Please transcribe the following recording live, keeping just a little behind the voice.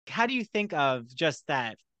how do you think of just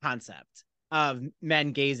that concept of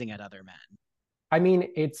men gazing at other men? I mean,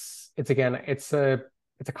 it's again, it's a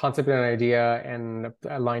concept and an idea and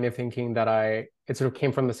a line of thinking that it sort of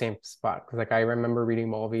came from the same spot. Because like I remember reading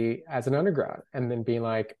Mulvey as an undergrad and then being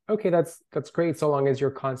like, okay, that's great so long as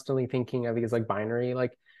you're constantly thinking of these like binary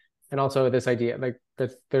like, and also this idea like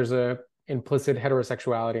that there's a implicit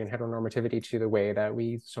heterosexuality and heteronormativity to the way that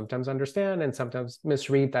we sometimes understand and sometimes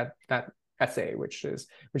misread that essay, which says,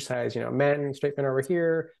 men, straight men over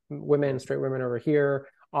here, women, straight women over here,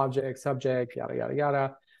 object, subject, yada yada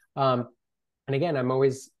yada. Um, and again, I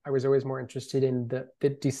was always more interested in the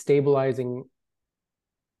destabilizing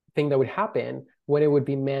thing that would happen when it would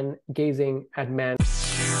be men gazing at men.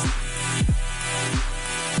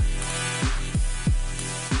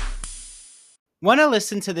 Want to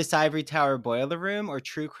listen to this Ivory Tower Boiler Room or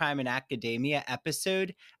True Crime in Academia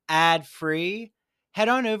episode ad free? Head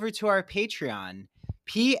on over to our Patreon,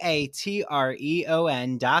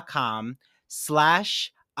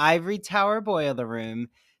 patreon.com/Ivory Tower Boiler Room,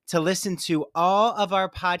 to listen to all of our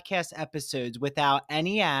podcast episodes without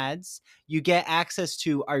any ads. You get access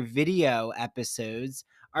to our video episodes,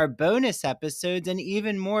 our bonus episodes, and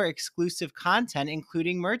even more exclusive content,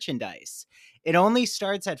 including merchandise. It only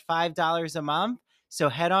starts at $5 a month, so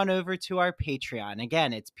head on over to our Patreon.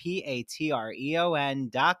 Again, it's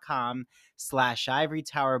patreon.com/Ivory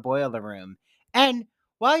Tower Boiler Room. And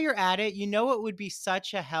while you're at it, you know what would be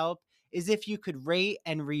such a help is if you could rate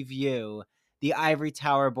and review the Ivory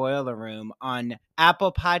Tower Boiler Room on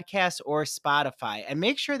Apple Podcasts or Spotify. And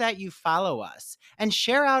make sure that you follow us and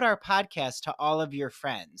share out our podcast to all of your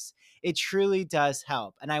friends. It truly does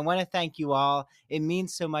help. And I want to thank you all. It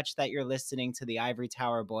means so much that you're listening to the Ivory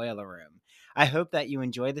Tower Boiler Room. I hope that you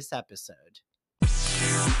enjoy this episode.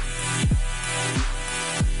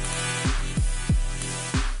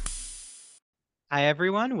 Hi,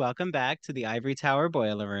 everyone. Welcome back to the Ivory Tower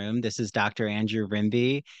Boiler Room. This is Dr. Andrew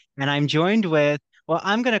Rimby, and I'm joined with, well,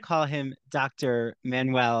 I'm going to call him Dr.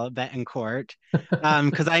 Manuel Betancourt,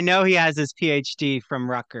 because I know he has his PhD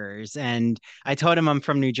from Rutgers, and I told him I'm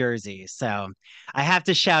from New Jersey. So I have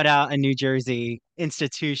to shout out a New Jersey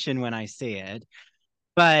institution when I see it.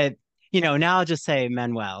 But, now I'll just say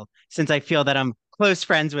Manuel, since I feel that I'm close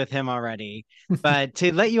friends with him already. But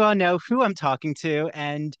to let you all know who I'm talking to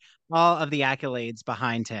and all of the accolades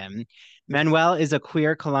behind him. Manuel is a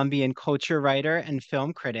queer Colombian culture writer and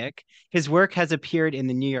film critic. His work has appeared in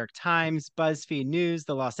the New York Times, BuzzFeed News,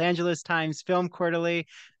 the Los Angeles Times, Film Quarterly,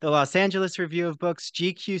 the Los Angeles Review of Books,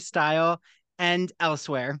 GQ Style, and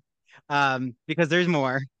elsewhere, because there's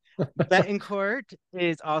more. Betancourt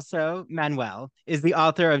is also Manuel, is the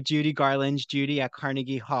author of Judy Garland's Judy at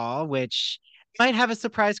Carnegie Hall, which might have a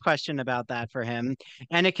surprise question about that for him,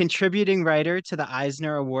 and a contributing writer to the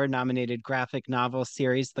Eisner Award nominated graphic novel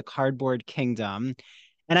series, The Cardboard Kingdom.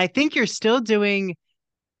 And I think are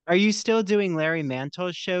you still doing Larry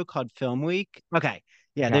Mantle's show called Film Week? Okay.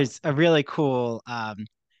 Yeah, Yeah. there's a really cool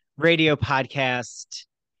radio podcast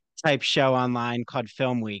type show online called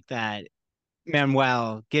Film Week that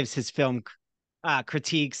Manuel gives his film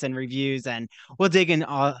critiques and reviews, and we'll dig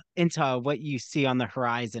into what you see on the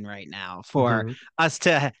horizon right now for Mm-hmm. us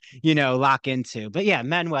to, lock into. But yeah,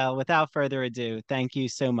 Manuel, without further ado, thank you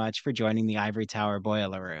so much for joining the Ivory Tower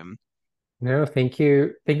Boiler Room. No, thank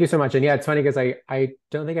you. Thank you so much. And yeah, it's funny because I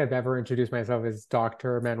don't think I've ever introduced myself as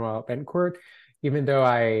Dr. Manuel Betancourt, even though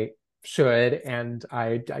I should, and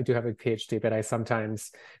I do have a PhD, but I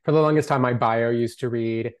sometimes, for the longest time, my bio used to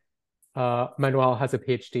read, Manuel has a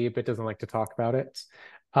PhD, but doesn't like to talk about it.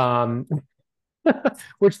 Um,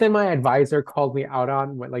 which then my advisor called me out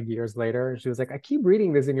on like years later. She was like, I keep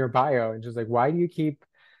reading this in your bio. And she was like, why do you keep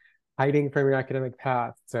hiding from your academic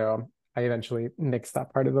path? So I eventually nixed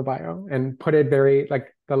that part of the bio and put it very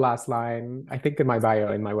like the last line, I think in my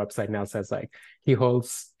bio in my website now says like he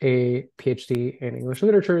holds a PhD in English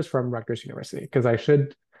literatures from Rutgers University, because I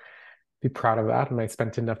should be proud of that. And I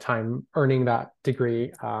spent enough time earning that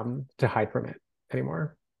degree to hide from it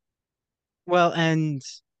anymore. Well, and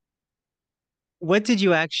what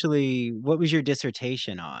was your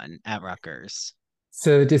dissertation on at Rutgers?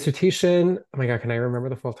 So the dissertation, oh my God, can I remember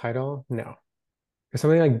the full title? No. It's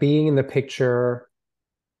something like being in the picture.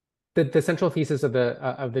 The central thesis of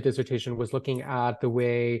the dissertation was looking at the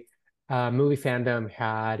way movie fandom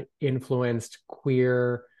had influenced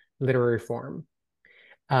queer literary form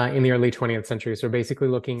in the early 20th century. So basically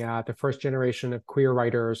looking at the first generation of queer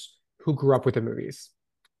writers who grew up with the movies.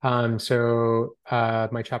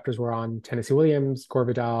 My chapters were on Tennessee Williams, Gore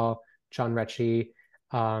Vidal, John Recchi,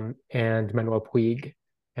 and Manuel Puig.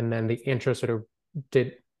 And then the intro sort of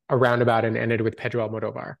did a roundabout and ended with Pedro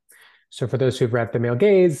Almodovar. So for those who've read The Male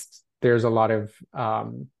Gaze, there's a lot of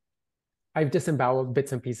I've disemboweled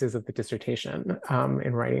bits and pieces of the dissertation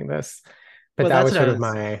in writing this, but Well, that that's was what I sort of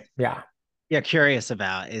was my yeah. curious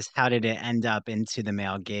about is how did it end up into the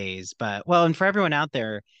male gaze? But well, and for everyone out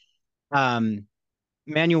there, um,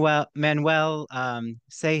 Manuel,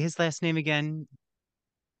 say his last name again.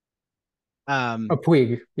 Oh, Um,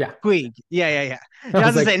 Puig, yeah. Puig. Yeah, yeah, yeah. I I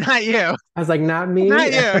was was gonna say like, not you. not me.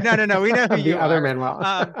 Not you. No, no, no. We know who The you other are. Manuel.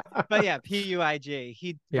 Um, but yeah, Puig.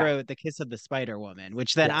 He Yeah. wrote The Kiss of the Spider Woman,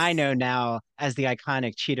 which then I Yes. know now as the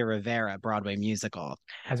iconic Cheetah Rivera Broadway musical.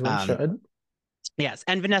 As one Um, should. yes,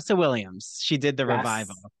 and Vanessa Williams. She did the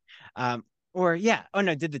revival. Yes. Um, or yeah, oh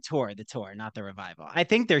no, did the tour, not the revival. I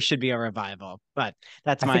think there should be a revival, but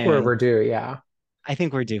that's I think my we're own. overdue. Yeah. I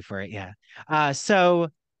think we're due for it. Yeah. So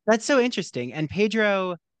that's so interesting. And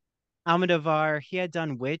Pedro Almodovar, he had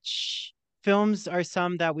done which films are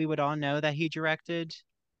some that we would all know that he directed?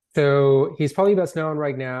 So he's probably best known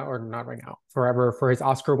right now, or not right now, forever, for his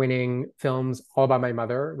Oscar-winning films All About My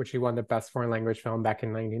Mother, which he won the Best Foreign Language Film back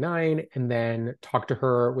in '99, and then Talk to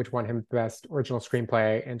Her, which won him Best Original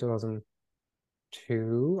Screenplay in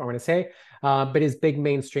 2002, I want to say. But his big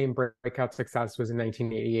mainstream breakout success was in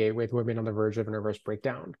 1988 with Women on the Verge of a Nervous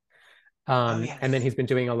Breakdown. Oh, And then yes. he's been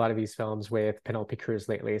doing a lot of these films with Penelope Cruz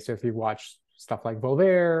lately. So if you watch stuff like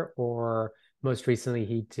Voltaire, or most recently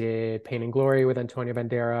he did Pain and Glory with Antonio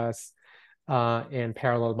Banderas, and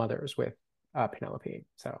Parallel Mothers with Penelope.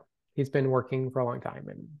 So he's been working for a long time,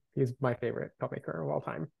 and he's my favorite filmmaker of all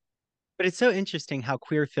time. But it's so interesting how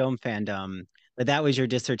queer film fandom, that was your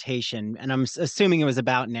dissertation. And I'm assuming it was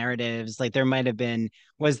about narratives. Like there might have been,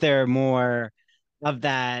 was there more of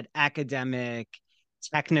that academic,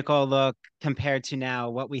 technical look compared to now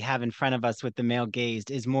what we have in front of us with the male gazed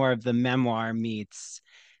is more of the memoir meets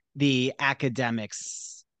the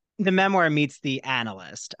academics. The memoir meets the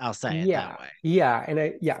analyst. I'll say it that Yeah, way. yeah, and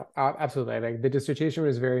absolutely. Like the dissertation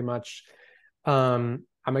was very much. I'm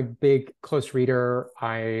a big close reader.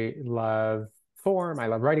 I love form. I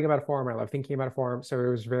love writing about a form. I love thinking about a form. So it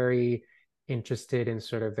was very interested in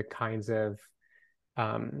sort of the kinds of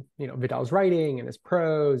Vidal's writing and his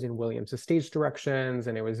prose and Williams' stage directions,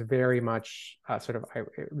 and it was very much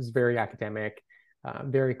it was very academic,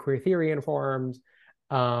 very queer theory informed.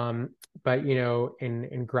 But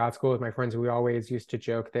in grad school with my friends, we always used to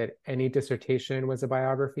joke that any dissertation was a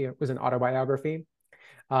biography, it was an autobiography.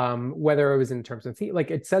 Whether it was in terms of like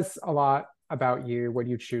it says a lot about you, what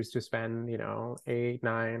you choose to spend, 8,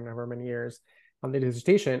 9, however many years on the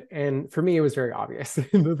dissertation. And for me, it was very obvious.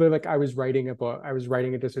 Like I was writing a book, I was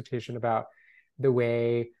writing a dissertation about the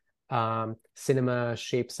way cinema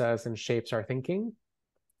shapes us and shapes our thinking.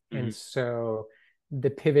 And Mhm. so the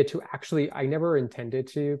pivot to actually, I never intended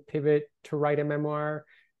to pivot to write a memoir.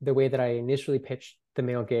 The way that I initially pitched The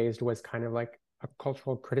Male Gazed was kind of like a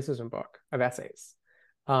cultural criticism book of essays.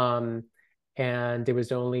 Um, and it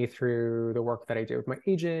was only through the work that I did with my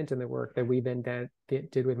agent and the work that we then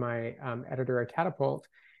did with my editor at Catapult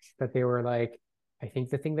that they were like, I think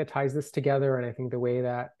the thing that ties this together, and I think the way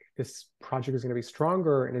that this project is going to be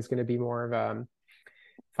stronger and is going to be more of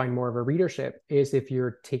find more of a readership is if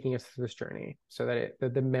you're taking us through this journey, so that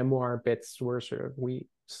the memoir bits were sort of, we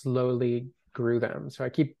slowly grew them. So I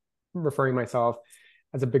keep referring myself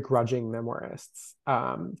as a begrudging memoirist,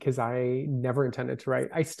 because I never intended to write.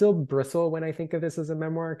 I still bristle when I think of this as a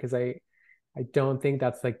memoir, because I don't think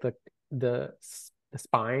that's like the the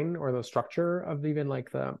spine or the structure of even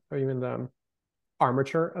like the or even the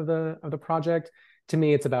armature of the project. To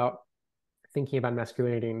me, it's about thinking about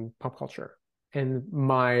masculinity in pop culture, and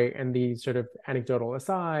the sort of anecdotal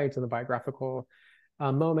asides and the biographical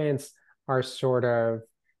moments are sort of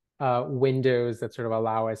windows that sort of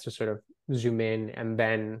allow us to sort of zoom in and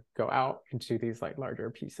then go out into these like larger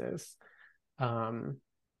pieces. Um,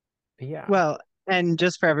 yeah. Well, and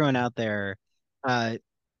just for everyone out there, uh,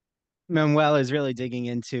 Manuel is really digging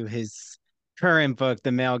into his current book,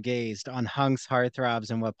 The Male Gazed, on Hunks,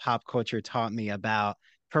 Heartthrobs, and what pop culture taught me about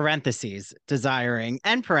parentheses, desiring,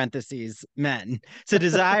 and parentheses, men. So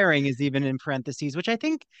desiring is even in parentheses, which I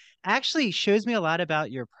think actually shows me a lot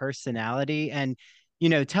about your personality. And,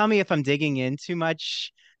 tell me if I'm digging in too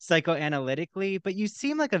much psychoanalytically, but you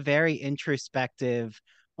seem like a very introspective,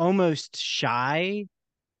 almost shy,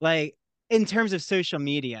 like in terms of social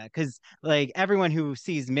media, because like everyone who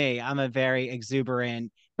sees me, I'm a very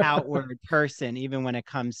exuberant, outward person, even when it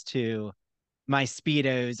comes to my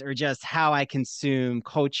speedos or just how I consume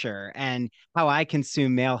culture and how I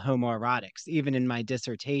consume male homoerotics, even in my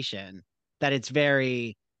dissertation, that it's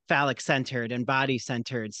very phallic centered and body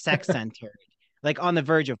centered, sex centered, like on the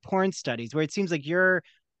verge of porn studies, where it seems like you're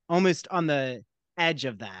almost on the edge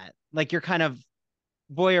of that. like you're kind of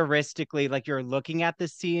voyeuristically, like you're looking at the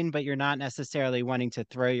scene, but you're not necessarily wanting to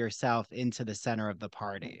throw yourself into the center of the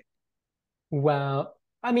party. Well,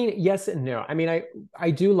 I mean, yes and no. I mean,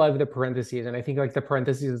 I do love the parentheses, and I think like the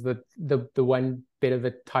parentheses is the one bit of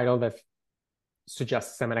the title that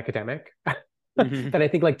suggests I'm an academic Hmm. that I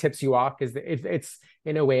think like tips you off because it's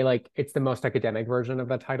in a way like it's the most academic version of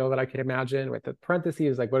that title that I could imagine with the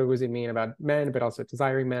parentheses, like what does it mean about men, but also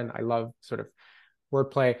desiring men. I love sort of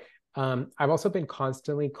wordplay. I've also been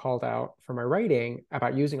constantly called out for my writing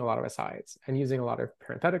about using a lot of asides and using a lot of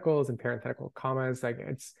parentheticals and parenthetical commas. Like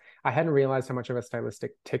I hadn't realized how much of a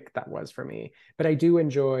stylistic tick that was for me. But I do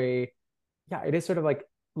enjoy, yeah, it is sort of like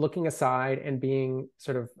looking aside and being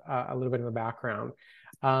sort of a little bit in the background.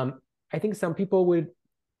 Um, I think some people would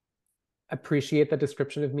appreciate the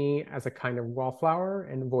description of me as a kind of wallflower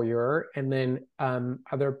and voyeur, and then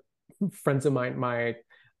other friends of mine might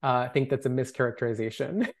think that's a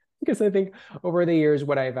mischaracterization. Because I think over the years,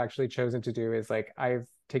 what I've actually chosen to do is like I've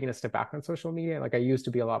taken a step back on social media. Like I used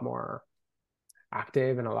to be a lot more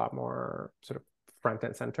active and a lot more sort of front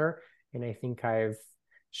and center. And I think I've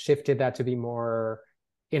shifted that to be more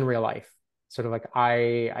in real life. Sort of like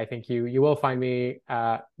I think you will find me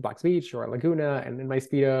at Black's Beach or Laguna and in my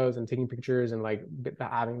speedos and taking pictures and like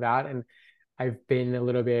having that. And I've been a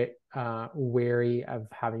little bit wary of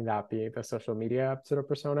having that be the social media sort of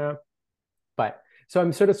persona. But so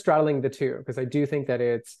I'm sort of straddling the two because I do think that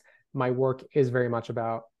it's my work is very much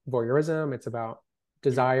about voyeurism. It's about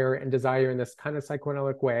desire and desire in this kind of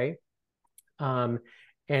psychoanalytic way. Um,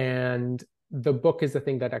 and the book is the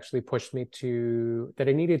thing that actually pushed me to that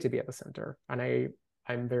I needed to be at the center. And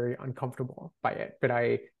I'm very uncomfortable by it, but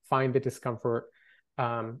I find the discomfort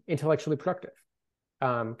intellectually productive.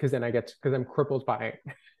 Because then because I'm crippled by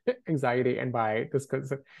anxiety and by this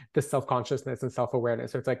self-consciousness and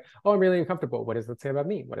self-awareness. So it's like, oh, I'm really uncomfortable. What does it say about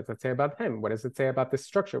me? What does it say about him? What does it say about this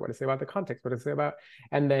structure? What does it say about the context? What does it say about?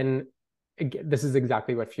 And then this is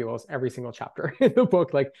exactly what fuels every single chapter in the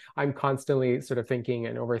book. Like I'm constantly sort of thinking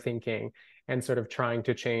and overthinking and sort of trying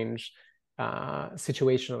to change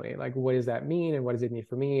situationally. Like, what does that mean? And what does it mean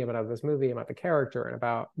for me about this movie, about the character, and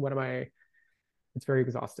about what am I it's very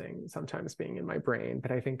exhausting sometimes being in my brain,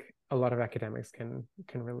 but I think a lot of academics can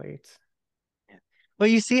relate. Well,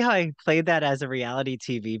 you see how I played that as a reality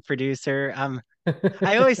TV producer.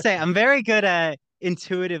 I always say I'm very good at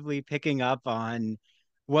intuitively picking up on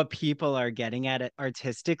what people are getting at it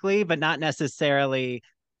artistically, but not necessarily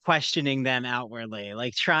questioning them outwardly,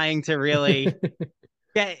 like trying to really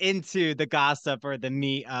get into the gossip or the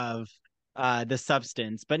meat of the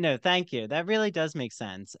substance. But no, thank you. That really does make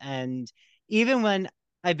sense. And even when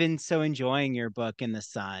I've been so enjoying your book in the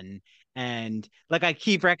sun, and like I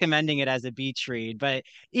keep recommending it as a beach read, but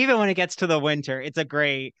even when it gets to the winter, it's a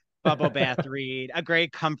great bubble bath read, a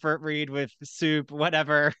great comfort read with soup,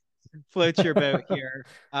 whatever floats your boat here.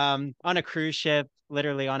 On a cruise ship,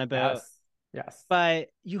 literally on a boat. Yes. Yes. But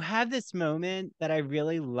you have this moment that I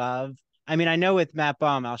really love. I mean, I know with Matt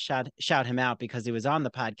Baum, I'll shout him out because he was on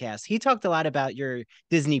the podcast. He talked a lot about your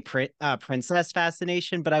princess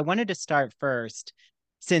fascination, but I wanted to start first,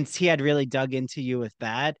 since he had really dug into you with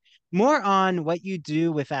that, more on what you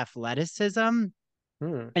do with athleticism and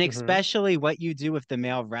Mm-hmm. especially what you do with the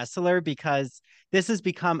male wrestler, because this has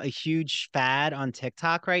become a huge fad on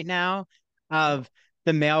TikTok right now Yeah. of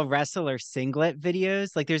the male wrestler singlet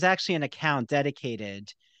videos. Like there's actually an account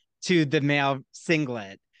dedicated to the male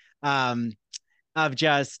singlet, um, of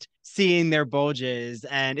just seeing their bulges.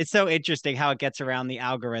 And it's so interesting how it gets around the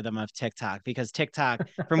algorithm of TikTok, because TikTok,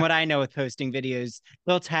 from what I know with posting videos,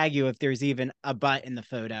 they'll tag you if there's even a butt in the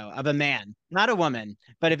photo of a man, not a woman,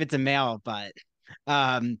 but if it's a male butt,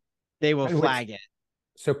 um, they will And which flag it.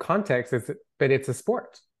 so context is but it's a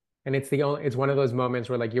sport. And it's one of those moments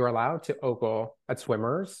where like you're allowed to ogle at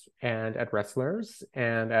swimmers and at wrestlers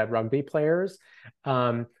and at rugby players.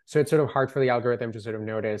 So it's sort of hard for the algorithm to sort of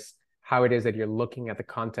notice how it is that you're looking at the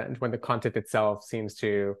content when the content itself seems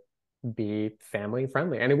to be family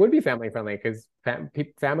friendly. And it would be family friendly because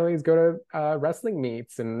families go to wrestling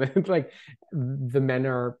meets and like the men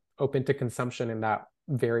are open to consumption in that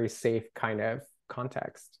very safe kind of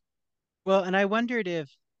context. Well, and I wondered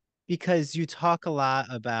if, because you talk a lot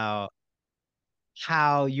about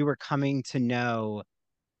how you were coming to know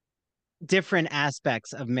different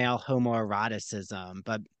aspects of male homoeroticism,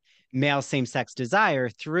 but male same-sex desire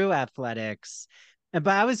through athletics. But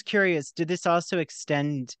I was curious, did this also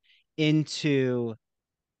extend into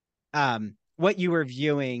what you were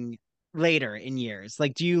viewing later in years?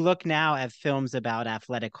 Like, do you look now at films about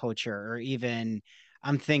athletic culture, or even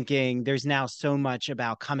I'm thinking there's now so much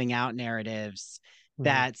about coming out narratives Mhm.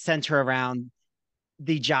 that center around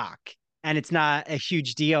the jock. And it's not a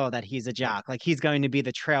huge deal that he's a jock. Like he's going to be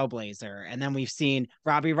the trailblazer. And then we've seen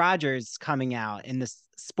Robbie Rogers coming out in the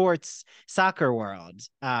sports soccer world.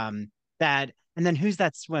 That and then who's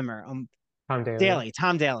that swimmer? Tom Daly. Daly,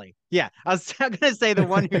 Tom Daly. Yeah, I was going to say the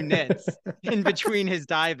one who knits in between his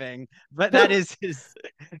diving, but that is his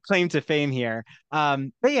claim to fame here.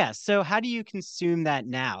 But yeah, so how do you consume that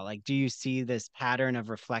now? Like, do you see this pattern of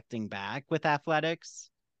reflecting back with athletics?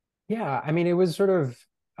 Yeah, I mean, it was sort of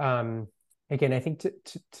again, I think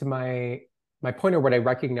to my point, or what I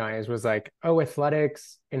recognized was like, oh,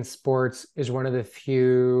 athletics in sports is one of the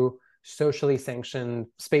few socially sanctioned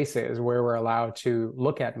spaces where we're allowed to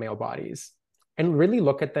look at male bodies and really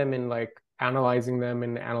look at them and like analyzing them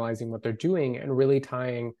and analyzing what they're doing and really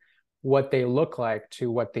tying what they look like to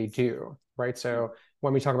what they do, right? So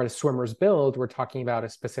when we talk about a swimmer's build, we're talking about a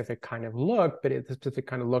specific kind of look, but it's a specific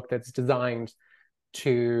kind of look that's designed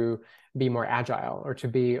to be more agile or to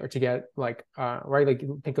get like right, like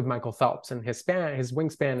think of Michael Phelps and his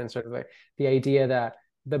wingspan, and sort of like the idea that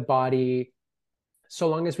the body, so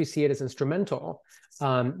long as we see it as instrumental,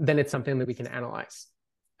 then it's something that we can analyze.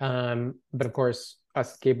 But of course,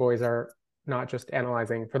 us gay boys are not just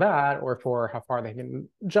analyzing for that or for how far they can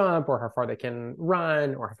jump or how far they can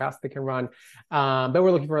run or how fast they can run, but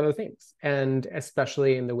we're looking for other things, and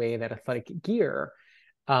especially in the way that athletic gear,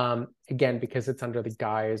 again, because it's under the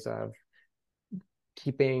guise of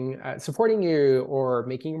keeping supporting you or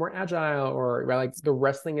making you more agile, or right, like the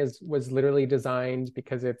wrestling was literally designed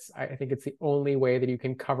because I think it's the only way that you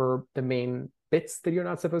can cover the main bits that you're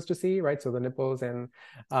not supposed to see, right? So the nipples and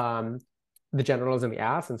the genitals and the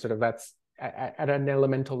ass, and sort of that's at an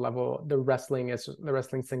elemental level, the wrestling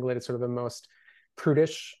singlet is sort of the most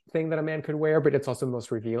prudish thing that a man could wear, but it's also the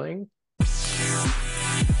most revealing.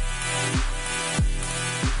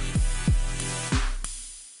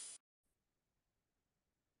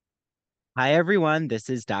 Hi, everyone. This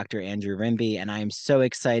is Dr. Andrew Rimby, and I am so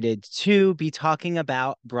excited to be talking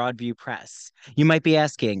about Broadview Press. You might be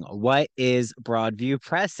asking, what is Broadview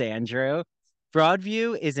Press, Andrew?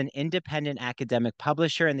 Broadview is an independent academic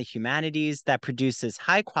publisher in the humanities that produces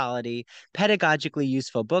high quality, pedagogically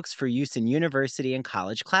useful books for use in university and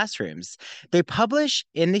college classrooms. They publish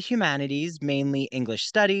in the humanities, mainly English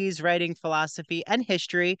studies, writing, philosophy, and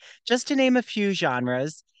history, just to name a few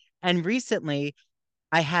genres. And recently,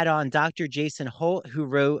 I had on Dr. Jason Holt, who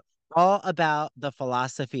wrote all about the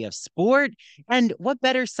philosophy of sport. And what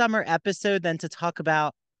better summer episode than to talk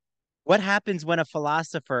about what happens when a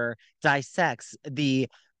philosopher dissects the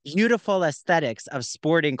beautiful aesthetics of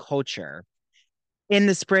sporting culture? In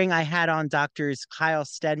the spring, I had on doctors Kyle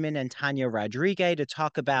Stedman and Tanya Rodriguez to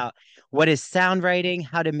talk about what is sound writing,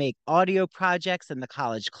 how to make audio projects in the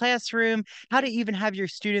college classroom, how to even have your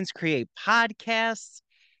students create podcasts.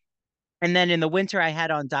 And then in the winter, I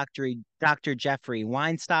had on Dr. Jeffrey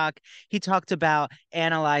Weinstock. He talked about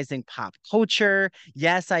analyzing pop culture.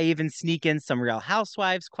 Yes, I even sneak in some Real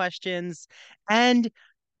Housewives questions and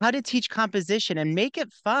how to teach composition and make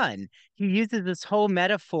it fun. He uses this whole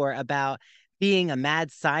metaphor about being a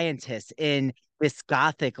mad scientist in this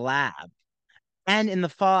gothic lab. And in the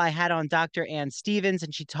fall, I had on Dr. Ann Stevens,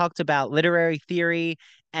 and she talked about literary theory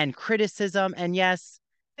and criticism. And yes,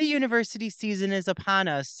 the university season is upon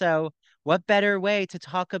us. So, what better way to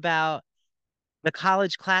talk about the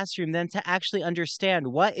college classroom than to actually understand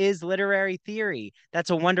what is literary theory?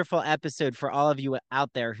 That's a wonderful episode for all of you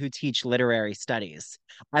out there who teach literary studies.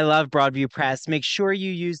 I love Broadview Press. Make sure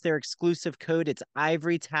you use their exclusive code. It's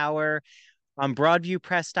Ivory Tower on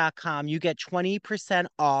broadviewpress.com. You get 20%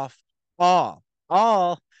 off all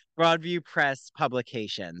Broadview Press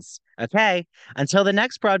publications. Okay, until the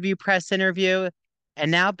next Broadview Press interview.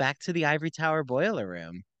 And now back to the Ivory Tower Boiler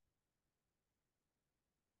Room.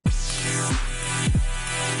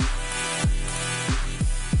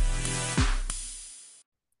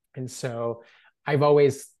 And so I've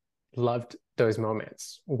always loved those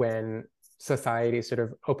moments when society sort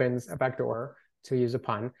of opens a back door, to use a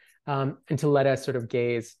pun, and to let us sort of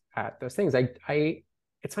gaze at those things.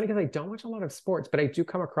 It's funny because I don't watch a lot of sports, but I do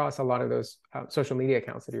come across a lot of those social media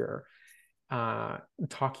accounts that you're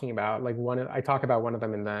talking about. Like I talk about one of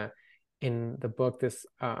them in the book, this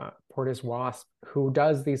Portis Wasp, who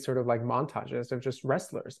does these sort of like montages of just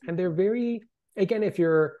wrestlers, and they're very, again, if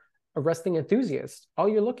you're a wrestling enthusiast, all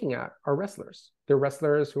you're looking at are wrestlers. They're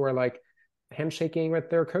wrestlers who are like handshaking with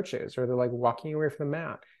their coaches, or they're like walking away from the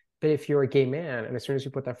mat. But if you're a gay man, and as soon as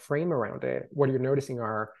you put that frame around it, what you're noticing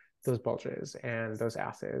are those bulges and those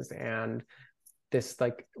asses, and this,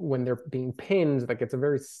 like when they're being pinned, like it's a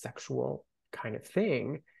very sexual kind of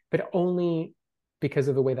thing, but only because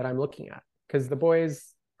of the way that I'm looking at. Because the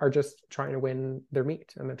boys are just trying to win their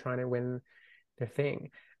meet and they're trying to win their thing.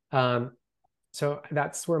 Um, so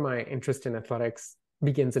that's where my interest in athletics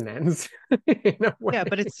begins and ends in a Yeah,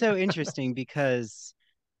 but way. it's so interesting because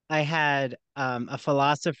I had a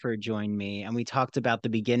philosopher join me, and we talked about the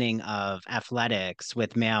beginning of athletics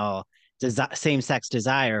with same-sex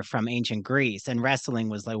desire from ancient Greece, and wrestling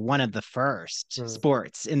was like one of the first Mm,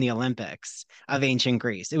 sports in the Olympics of ancient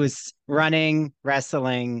Greece. It was running,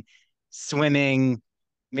 wrestling, swimming,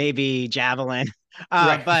 maybe javelin,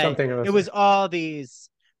 right, but something of the it was sort. all these,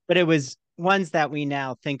 but it was ones that we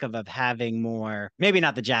now think of having more, maybe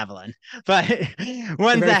not the javelin, but They're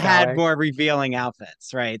ones very that had phallic. more revealing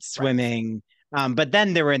outfits, right? Right, Swimming. But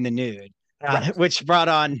then they were in the nude, right. which brought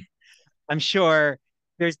on, I'm sure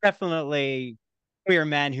there's definitely queer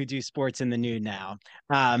men who do sports in the nude now.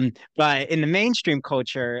 But in the mainstream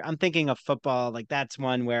culture, I'm thinking of football. Like that's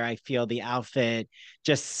one where I feel the outfit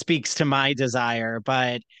just speaks to my desire,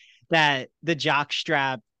 but that the jock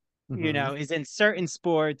strap, Hmm. is in certain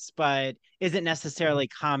sports, but isn't necessarily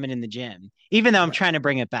common in the gym, even though I'm Right. trying to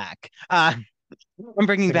bring it back. I'm I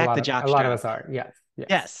bringing think back the a jock lot of strap. us are. Yes, yes.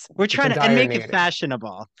 Yes, we're It's a trying to and dire make it need.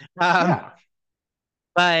 fashionable. Um, Yeah.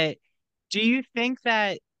 but do you think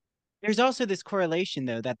that there's also this correlation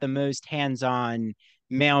though that the most hands-on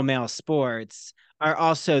male sports are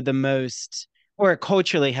also the most or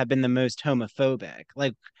culturally have been the most homophobic?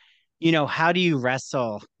 Like, how do you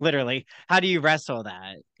wrestle, literally, how do you wrestle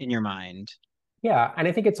that in your mind? Yeah, and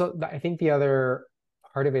I think the other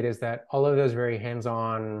part of it is that all of those very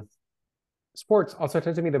hands-on sports also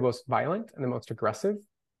tend to be the most violent and the most aggressive.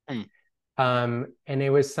 Hmm. And it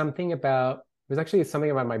was actually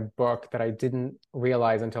something about my book that I didn't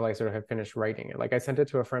realize until I sort of had finished writing it. Like I sent it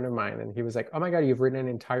to a friend of mine and he was like, "Oh my God, you've written an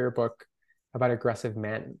entire book about aggressive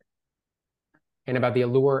men and about the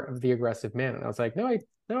allure of the aggressive men." And I was like,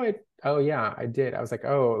 no, oh yeah, I did. I was like,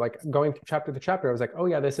 oh, like going through chapter to chapter, I was like, oh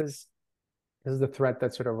yeah, this is the thread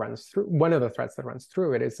that sort of runs through one of the threads that runs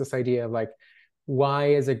through it is this idea of like why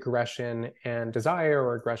is aggression and desire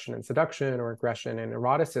or aggression and seduction or aggression and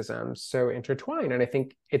eroticism so intertwined. And I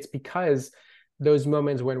think it's because those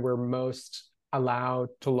moments when we're most allowed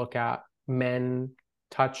to look at men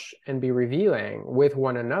touch and be revealing with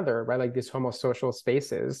one another, right, like these homosocial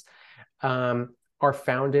spaces, are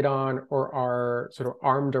founded on or are sort of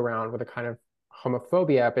armed around with a kind of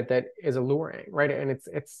homophobia but that is alluring, right? And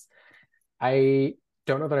it's I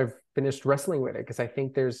don't know that I've finished wrestling with it because I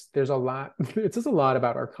think there's a lot. It says a lot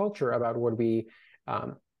about our culture, about what we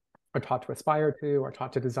um, are taught to aspire to, are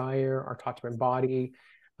taught to desire, are taught to embody,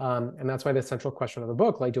 and that's why the central question of the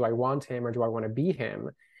book, like, do I want him or do I want to be him,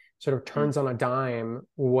 sort of Hmm. turns on a dime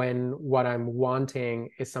when what I'm wanting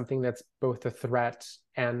is something that's both a threat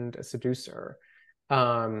and a seducer.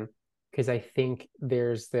 Because I think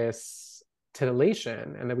there's this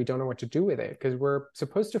titillation and that we don't know what to do with it because we're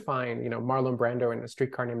supposed to find, Marlon Brando in A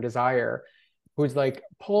Streetcar Named Desire, who's like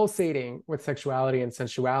pulsating with sexuality and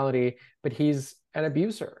sensuality, but he's an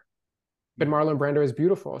abuser. But Yeah. Marlon Brando is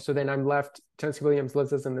beautiful. So then I'm left, Tennessee Williams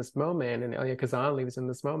lives us in this moment, and Elia Kazan lives in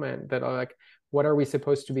this moment that are like, what are we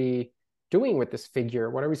supposed to be doing with this figure?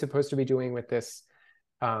 What are we supposed to be doing with this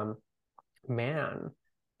um, man?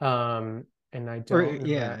 And I Or don't know that.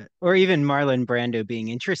 yeah, or even Marlon Brando being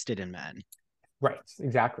interested in men, Right,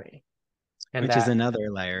 exactly. And which is that another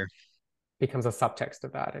layer. becomes a subtext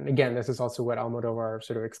of that. And again, this is also what Almodovar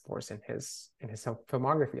sort of explores in his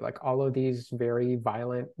filmography, like all of these very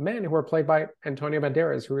violent men who are played by Antonio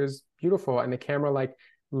Banderas, who is beautiful, and the camera like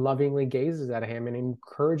lovingly gazes at him and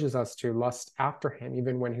encourages us to lust after him,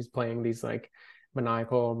 even when he's playing these like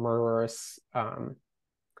maniacal, murderous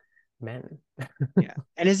men. Yeah.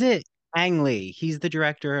 And is it Ang Lee? He's the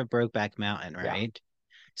director of Brokeback Mountain, Yeah, right?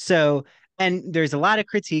 So, and there's a lot of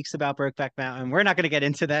critiques about Brokeback Mountain. We're not going to get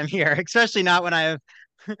into them here, especially not when I have,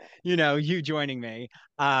 you joining me,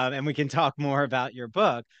 and we can talk more about your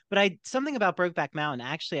book. But something about Brokeback Mountain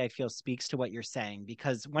actually I feel speaks to what you're saying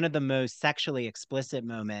because one of the most sexually explicit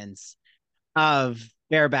moments of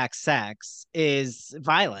bareback sex is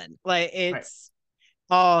violent. Like right, it's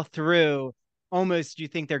all through almost you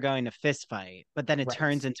think they're going to fist fight, but then it right,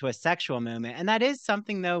 turns into a sexual moment. And that is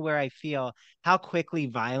something though where I feel how quickly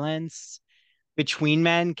violence between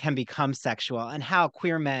men can become sexual and how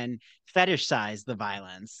queer men fetishize the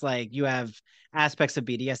violence. Like you have aspects of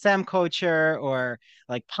BDSM culture or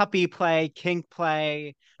like puppy play, kink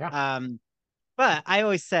play. yeah, Um, but I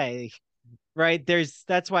always say right?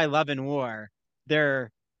 That's why love and war,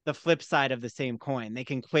 they're the flip side of the same coin. They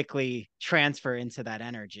can quickly transfer into that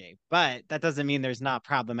energy, but that doesn't mean there's not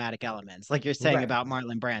problematic elements, like you're saying right, about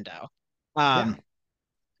Marlon Brando. yeah. Um,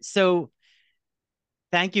 so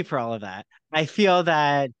Thank you for all of that. I feel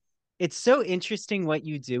that it's so interesting what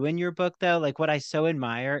you do in your book, though. Like, what I so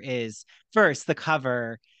admire is first the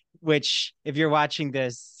cover, which, if you're watching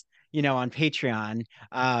this, on Patreon,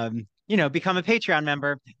 become a Patreon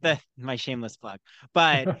member. My shameless plug.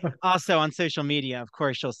 But also on social media, of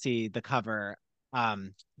course, you'll see the cover,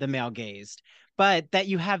 the male gazed, but that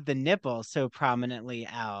you have the nipple so prominently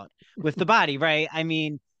out with the body, right? I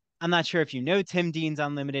mean, I'm not sure if you know Tim Dean's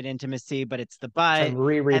Unlimited Intimacy, but it's the Which butt. I'm And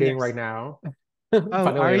rereading right there's, now, oh,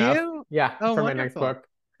 funnily are enough. you? Yeah, Oh, for my next wonderful.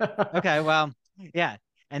 book. Okay, well, yeah.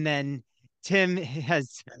 And then Tim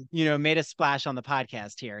has, made a splash on the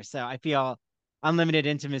podcast here. So I feel Unlimited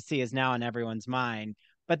Intimacy is now on everyone's mind.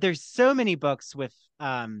 But there's so many books with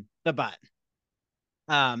the butt.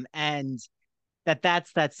 And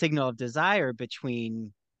that's that signal of desire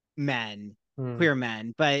between men, Hmm. queer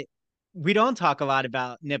men. But we don't talk a lot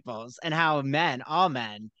about nipples and how men, all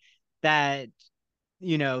men, that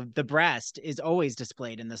the breast is always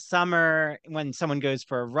displayed in the summer when someone goes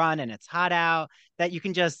for a run and it's hot out, that you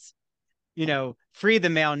can just, free the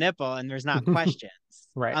male nipple and there's not questions,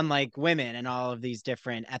 Right. unlike women and all of these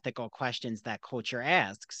different ethical questions that culture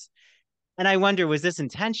asks. And I wonder, was this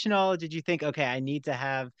intentional? Did you think, okay, I need to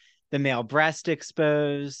have the male breast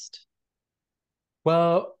exposed?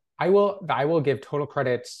 Well, I will give total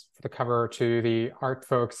credit for the cover to the art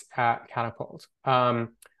folks at Catapult.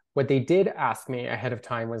 What they did ask me ahead of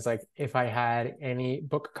time was like if I had any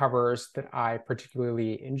book covers that I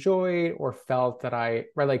particularly enjoyed or felt that I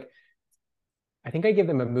right like I think I give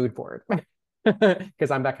them a mood board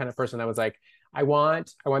because I'm that kind of person that was like I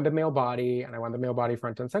want the male body and I want the male body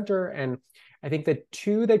front and center. And I think the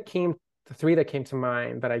three that came to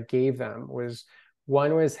mind that I gave them was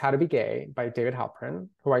one was How to Be Gay by David Halprin,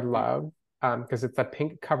 who I love because it's a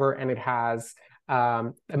pink cover and it has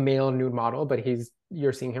a male nude model, but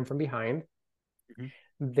you're seeing him from behind. Mhm.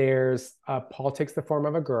 There's Paul Takes the Form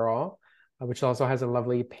of a Girl, which also has a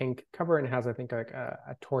lovely pink cover and has, I think, like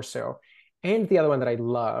a torso. And the other one that I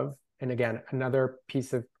love, and again, another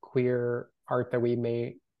piece of queer art that we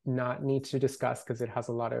may not need to discuss because it has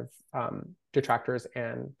a lot of detractors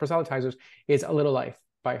and proselytizers, is A Little Life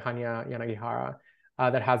by Hanya Yanagihara,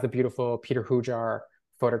 that has the beautiful Peter Hujar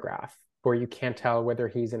photograph where you can't tell whether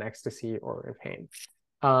he's in ecstasy or in pain.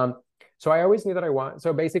 Um, so I always knew that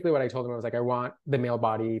so basically what I told them was like, I want the male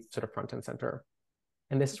body sort of front and center.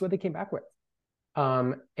 And this is what they came back with.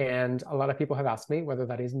 And a lot of people have asked me whether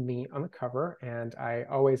that is me on the cover. And I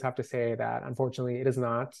always have to say that unfortunately it is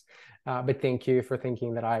not. But thank you for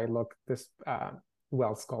thinking that I look this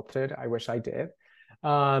well sculpted. I wish I did.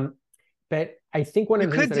 Um, but I think one You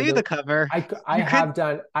of the things could that I do the do, cover. I You could, have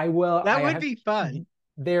done, I will, that I would have, be fun.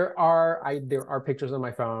 there are pictures on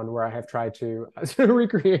my phone where I have tried to sort of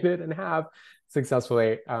recreate it and have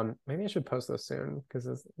successfully. Maybe I should post those soon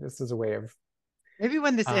because this is a way of Maybe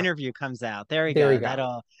when this uh, interview comes out, there we there you go.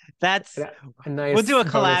 go. That's, A we'll do nice a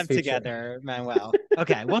bonus collab feature. together, Manuel.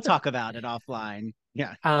 Okay, we'll talk about it offline.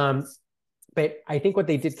 Yeah. Um, but I think what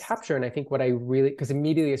they did capture, and I think what I really, because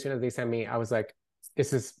immediately as soon as they sent me, I was like,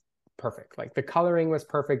 this is perfect. Like the coloring was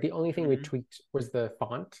perfect. The only thing we Mhm. tweaked was the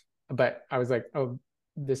font, but I was like, oh,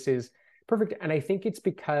 this is perfect. And I think it's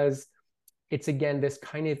because it's again this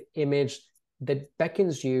kind of image that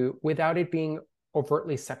beckons you without it being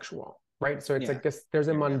overtly sexual, right? So it's Yeah. like this, there's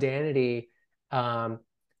a Yeah. Yeah. mundanity um,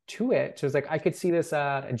 to it. So it's like I could see this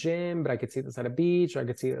at a gym, but I could see this at a beach, or I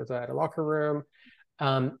could see this at a locker room.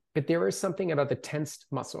 But there is something about the tensed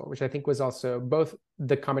muscle, which I think was also both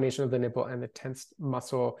the combination of the nipple and the tensed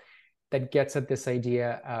muscle that gets at this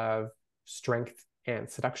idea of strength and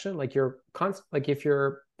seduction. Like like if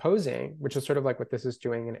you're posing, which is sort of like what this is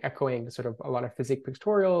doing and echoing sort of a lot of physique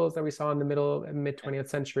pictorials that we saw in the middle and mid 20th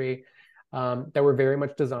century, that were very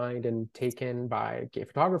much designed and taken by gay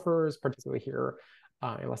photographers, particularly here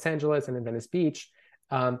in Los Angeles and in Venice Beach.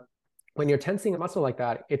 When you're tensing a muscle like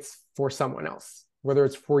that, it's for someone else, whether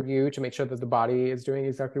it's for you to make sure that the body is doing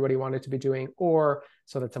exactly what you want it to be doing, or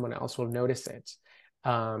so that someone else will notice it.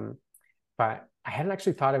 But I hadn't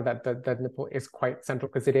actually thought of that. That nipple is quite central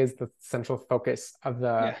because it is the central focus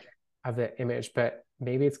Yeah. of the image. But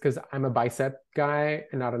maybe it's because I'm a bicep guy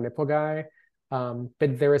and not a nipple guy. But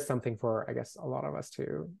there is something for, I guess, a lot of us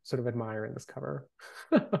to sort of admire in this cover.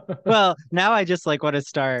 Well, now I just like want to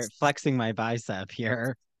start flexing my bicep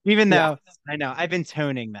here, even Yeah. though I know I've been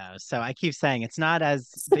toning those. So I keep saying it's not as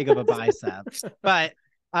big of a bicep, but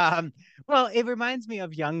um, well, it reminds me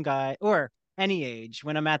of young guy or any age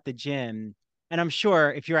when I'm at the gym. And I'm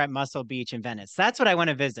sure if you're at Muscle Beach in Venice, that's what I want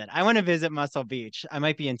to visit. I want to visit Muscle Beach. I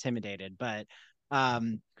might be intimidated, but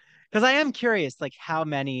because I am curious, like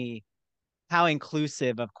how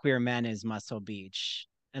inclusive of queer men is Muscle Beach?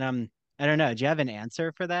 And I don't know. Do you have an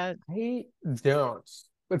answer for that? I don't.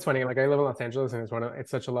 It's funny, like I live in Los Angeles and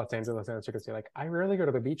it's such a Los Angeles answer to say like I rarely go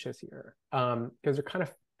to the beaches here. Because they're kind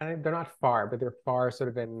of they're not far, but they're far sort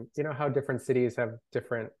of in, you know how different cities have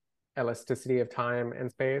different elasticity of time and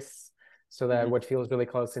space. So that Mhm. what feels really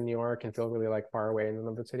close in New York can feel really like far away in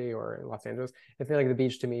another city or in Los Angeles. I feel like the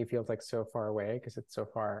beach to me feels like so far away because it's so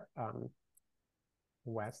far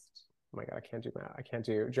west. Oh my God, I can't do math. I can't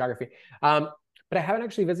do geography. Um, but I haven't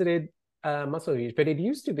actually visited Muscle Beach. But it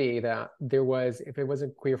used to be that there was, if it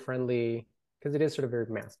wasn't queer friendly, because it is sort of very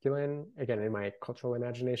masculine, again, in my cultural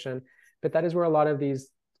imagination. But that is where a lot of these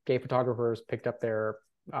gay photographers picked up their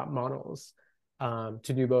models to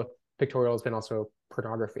do both pictorials but also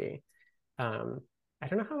pornography. Um, I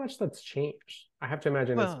don't know how much that's changed. I have to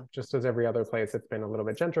imagine it's Well, just as every other place, it's been a little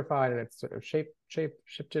bit gentrified and it's sort of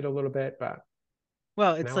shifted a little bit, but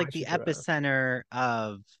well, it's now I like the should do it. epicenter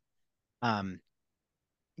of um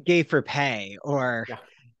gay for pay or,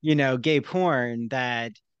 Yeah, gay porn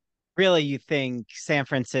that really you think San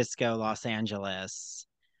Francisco, Los Angeles.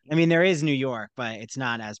 I mean, there is New York, but it's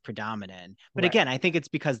not as predominant. But right. again, I think it's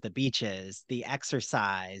because the beaches, the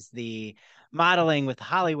exercise, the modeling with the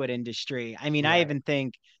Hollywood industry. I mean, I Right. even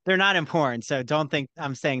think they're not in porn, so don't think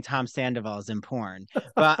I'm saying Tom Sandoval is in porn.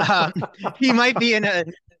 But he might be in a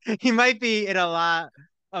he might be in a lot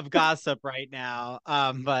of gossip right now.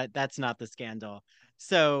 But that's not the scandal.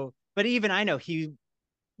 So, but even I know he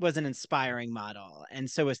was an inspiring model, and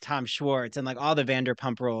so was Tom Schwartz, and like all the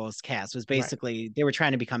Vanderpump Rules cast was Right. basically they were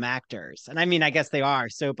trying to become actors, and I mean I guess they are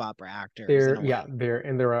soap opera actors in They're a yeah, way, they're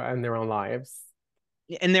in their own lives.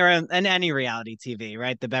 and they're in any reality TV,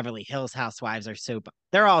 right? The Beverly Hills Housewives are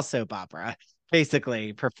they're all soap opera,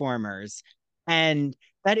 basically performers, and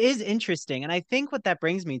that is interesting. And I think what that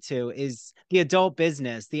brings me to is the adult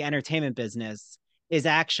business, the entertainment business. Is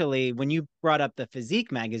actually when you brought up the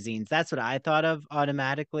physique magazines, that's what I thought of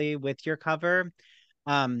automatically with your cover.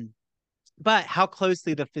 Um, but how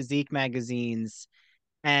closely the physique magazines,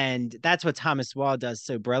 and that's what Thomas Wall does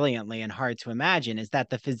so brilliantly and hard to imagine, is that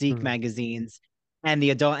the physique Mhm. magazines and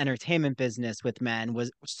the adult entertainment business with men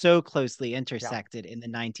was so closely Yeah, intersected in the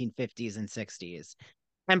 1950s and 60s.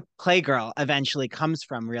 And Playgirl eventually comes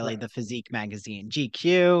from really right. the physique magazine.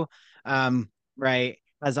 GQ, um, right,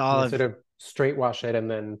 as And all they of sort of straight wash it and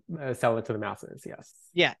then sell it to the masses. Yes.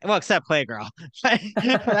 yeah, well, except Playgirl.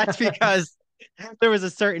 That's because there was a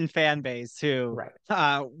certain fan base who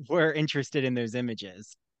Right. were interested in those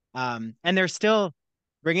images. And they're still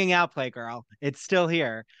bringing out Playgirl. It's still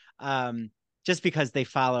here. Um, just because they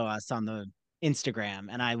follow us on the Instagram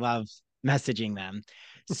and I love messaging them.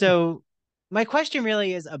 So my question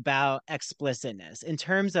really is about explicitness in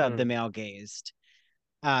terms of the Mm, male gazed.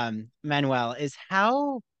 Manuel, is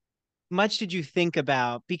how much did you think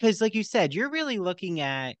about, because like you said, you're really looking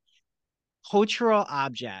at cultural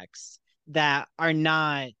objects that are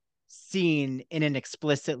not seen in an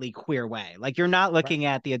explicitly queer way. Like you're not right. looking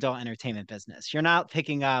at the adult entertainment business. You're not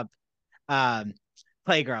picking up um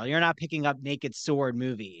Playgirl. You're not picking up Naked Sword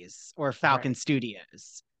movies or Right. Falcon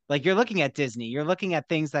Studios. Like you're looking at Disney. You're looking at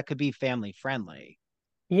things that could be family friendly.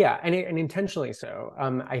 Yeah, and intentionally so.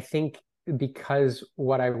 I think because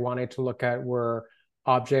what I wanted to look at were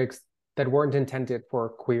objects that weren't intended for a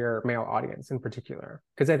queer male audience in particular.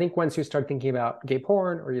 Because I think once you start thinking about gay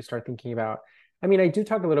porn or you start thinking about, I mean, I do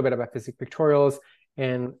talk a little bit about physique pictorials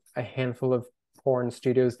and a handful of porn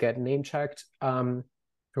studios get name checked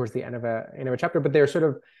towards the end of a chapter, but they're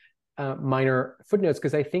sort of minor footnotes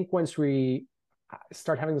because I think once we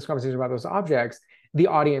start having this conversation about those objects, the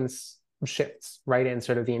audience shifts, right? And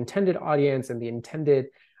sort of the intended audience and the intended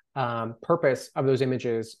purpose of those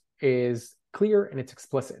images is clear and it's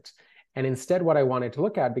explicit. And instead, what I wanted to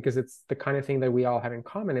look at, because it's the kind of thing that we all have in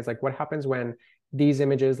common, is like what happens when these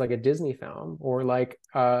images, like a Disney film or like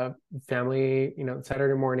a family,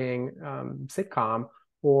 Saturday morning sitcom,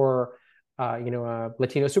 or a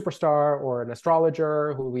Latino superstar or an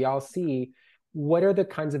astrologer who we all see, what are the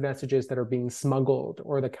kinds of messages that are being smuggled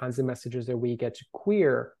or the kinds of messages that we get to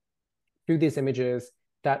queer through these images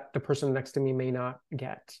that the person next to me may not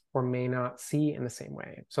get or may not see in the same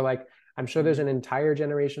way. So like I'm sure there's Mm. an entire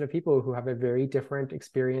generation of people who have a very different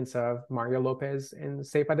experience of Mario Lopez in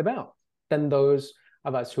Saved by the Bell than those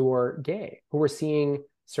of us who are gay, who are seeing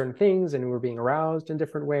certain things and who are being aroused in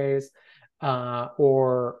different ways.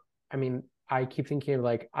 Or, I mean, I keep thinking of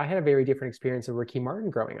like, I had a very different experience of Ricky Martin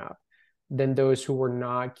growing up than those who were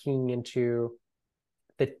not keying into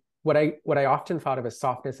the what I often thought of as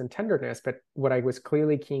softness and tenderness, but what I was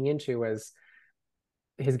clearly keying into was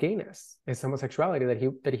his gayness, his homosexuality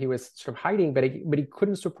that he was sort of hiding, but he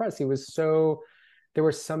couldn't suppress. He was so there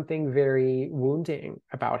was something very wounding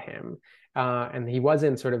about him, and he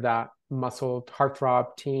wasn't sort of that muscled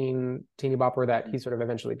heartthrob teeny bopper that he sort of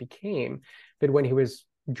eventually became. But when he was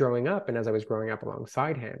growing up, and as I was growing up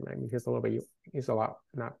alongside him, I mean, he's a lot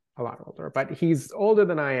not a lot older, but he's older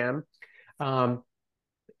than I am, um,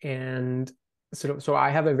 and so I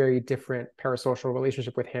have a very different parasocial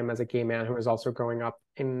relationship with him as a gay man who is also growing up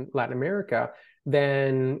in Latin America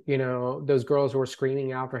than, you know, those girls who were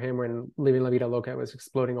screaming out for him when Living La Vida Loca was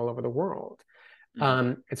exploding all over the world.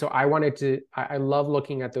 Mm. And so I love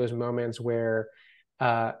looking at those moments where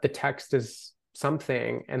the text is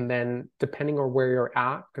something, and then depending on where you're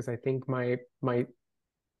at, because I think my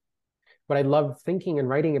what I love thinking and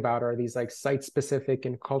writing about are these like site specific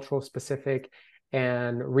and cultural specific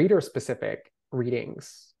and reader specific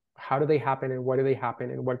readings. How do they happen, and what do they happen,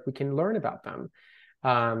 and what we can learn about them?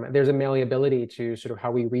 There's a malleability to sort of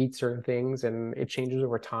how we read certain things, and it changes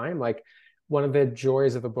over time. Like one of the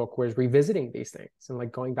joys of the book was revisiting these things and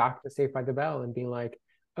like going back to Saved by the Bell and being like,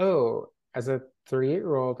 oh, as a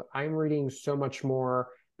 38-year-old, I'm reading so much more,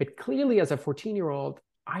 but clearly as a 14-year-old,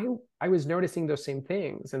 I was noticing those same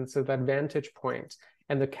things. And so that vantage point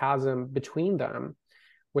and the chasm between them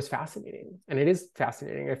was fascinating. And it is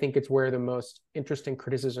fascinating. I think it's where the most interesting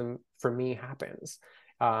criticism for me happens,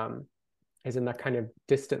 is in that kind of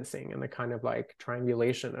distancing and the kind of like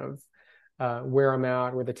triangulation of where I'm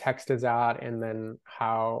at, where the text is at, and then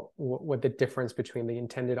what the difference between the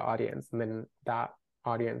intended audience and then that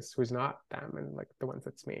audience who's not them and like the ones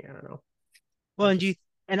that's me. I don't know. Well, It's and you just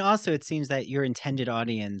and also it seems that your intended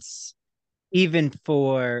audience, even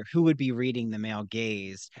for who would be reading the male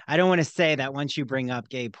gaze, I don't want to say that once you bring up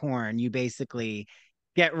gay porn, you basically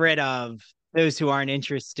get rid of those who aren't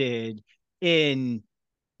interested in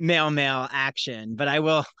male action, but I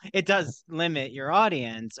will, it does limit your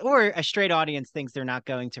audience, or a straight audience thinks they're not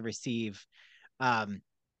going to receive um,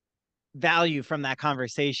 value from that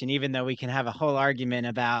conversation, even though we can have a whole argument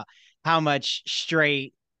about how much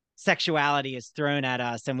straight sexuality is thrown at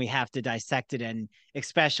us and we have to dissect it, and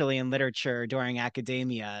especially in literature during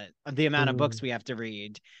academia, the amount of books mm, we have to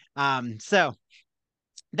read. So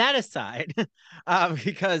that aside,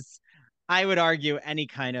 because I would argue any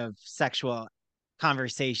kind of sexual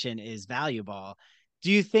conversation is valuable.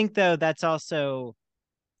 Do you think though that's also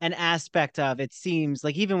an aspect of, it seems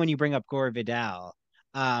like even when you bring up Gore Vidal,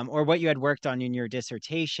 or what you had worked on in your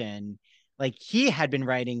dissertation, like he had been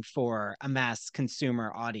writing for a mass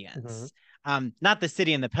consumer mhm. audience. Not The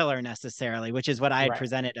City and the Pillar necessarily, which is what I had Right.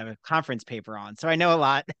 presented a conference paper on. So I know a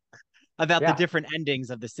lot about the Yeah. different endings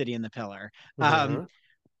of The City and the Pillar. Um, Mhm.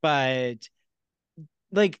 but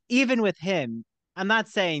like even with him, I'm not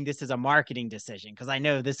saying this is a marketing decision because I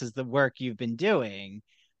know this is the work you've been doing,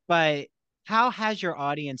 but how has your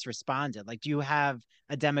audience responded? Like, do you have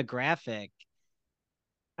a demographic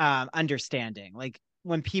understanding? Like,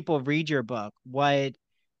 when people read your book, what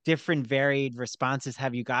different varied responses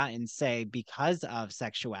have you gotten, say, because of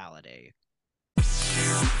sexuality?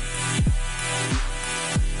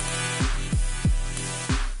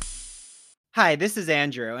 Hi, this is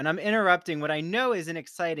Andrew, and I'm interrupting what I know is an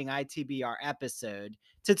exciting ITBR episode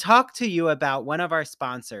to talk to you about one of our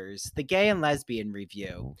sponsors, the Gay and Lesbian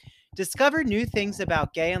Review. Discover new things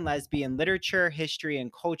about gay and lesbian literature, history,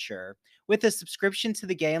 and culture with a subscription to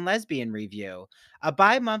the Gay and Lesbian Review, a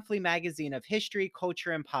bi monthly magazine of history,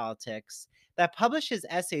 culture, and politics that publishes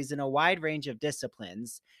essays in a wide range of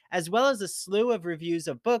disciplines, as well as a slew of reviews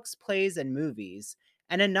of books, plays, and movies,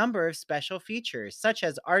 and a number of special features, such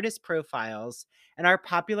as artist profiles and our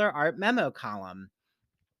popular art memo column.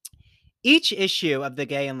 Each issue of the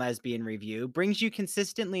Gay and Lesbian Review brings you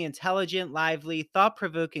consistently intelligent, lively, thought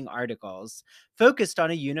provoking articles focused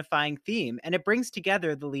on a unifying theme, and it brings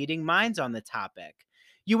together the leading minds on the topic.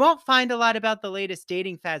 You won't find a lot about the latest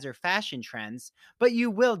dating fads or fashion trends, but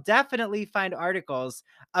you will definitely find articles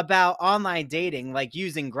about online dating, like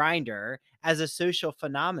using Grindr as a social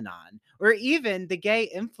phenomenon, or even the gay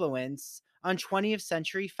influence on 20th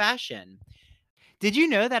century fashion. Did you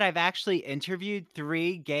know that I've actually interviewed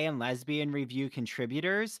 3 gay and lesbian review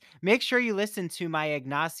contributors? Make sure you listen to my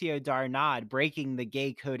Ignacio Darnad Breaking the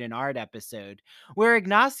Gay Code in Art episode, where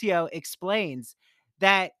Ignacio explains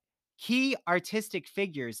that key artistic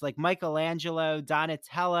figures like Michelangelo,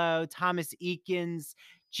 Donatello, Thomas Eakins,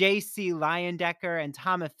 J.C. Leyendecker, and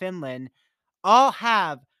Thomas Finland all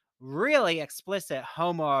have really explicit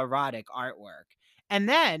homoerotic artwork. And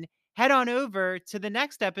then head on over to the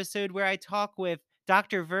next episode where I talk with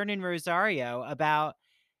Dr. Vernon Rosario about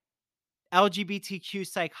LGBTQ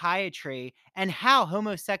psychiatry, and how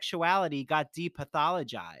homosexuality got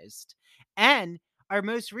depathologized. And our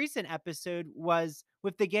most recent episode was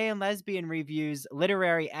with the Gay and Lesbian Review's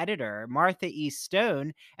literary editor, Martha E.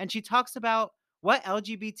 Stone, and she talks about what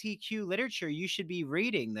LGBTQ literature you should be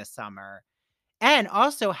reading this summer, and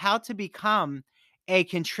also how to become a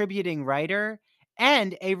contributing writer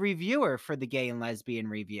and a reviewer for the Gay and Lesbian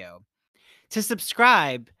Review. To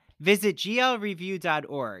subscribe, visit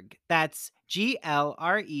glreview.org. That's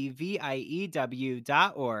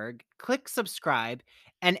glreview.org. Click subscribe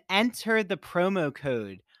and enter the promo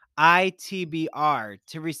code ITBR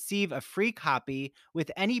to receive a free copy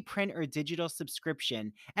with any print or digital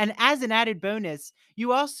subscription. And as an added bonus,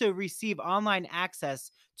 you also receive online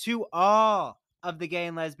access to all of the Gay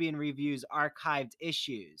and Lesbian Review's archived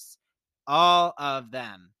issues. All of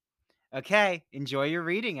them. Okay, enjoy your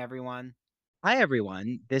reading, everyone. Hi,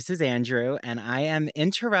 everyone. This is Andrew, and I am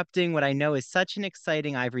interrupting what I know is such an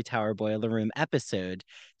exciting Ivory Tower Boiler Room episode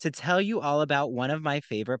to tell you all about one of my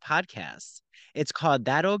favorite podcasts. It's called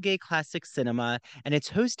That Old Gay Classic Cinema, and it's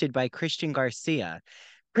hosted by Christian Garcia.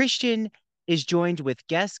 Christian is joined with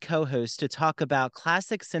guest co hosts to talk about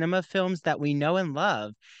classic cinema films that we know and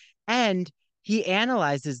love, and he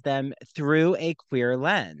analyzes them through a queer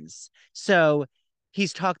lens. So,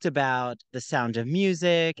 he's talked about The Sound of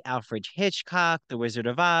Music, Alfred Hitchcock, The Wizard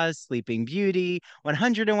of Oz, Sleeping Beauty,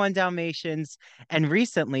 101 Dalmatians, and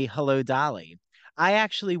recently Hello, Dolly. I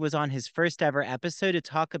actually was on his first ever episode to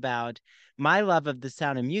talk about my love of The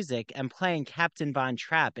Sound of Music and playing Captain Von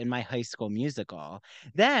Trapp in my High School Musical.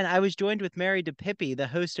 Then I was joined with Mary DePippi, the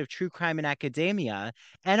host of True Crime in Academia,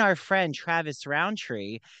 and our friend Travis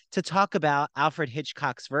Roundtree to talk about Alfred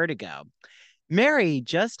Hitchcock's Vertigo. Mary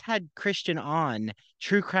just had Christian on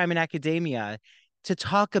True Crime in Academia to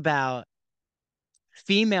talk about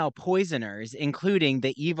female poisoners, including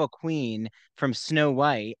the evil queen from Snow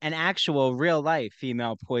White and actual real life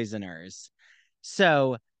female poisoners.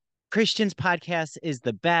 So, Christian's podcast is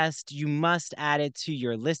the best. You must add it to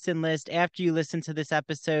your listen list. After you listen to this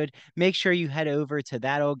episode, make sure you head over to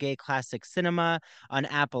That Old Gay Classic Cinema on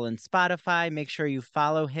Apple and Spotify. Make sure you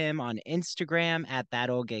follow him on Instagram at That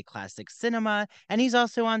Old Gay Classic Cinema. And he's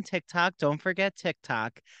also on TikTok. Don't forget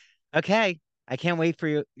TikTok. Okay, I can't wait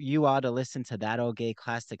for you all to listen to That Old Gay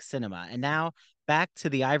Classic Cinema. And now back to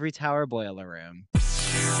the Ivory Tower Boiler Room.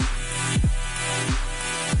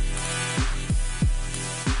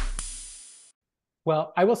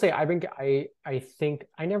 Well, I will say I think I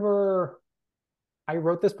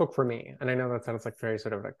wrote this book for me, and I know that sounds like very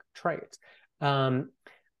sort of like trite.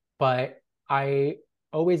 But I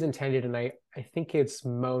always intended, and I think it's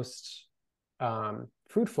most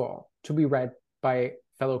fruitful to be read by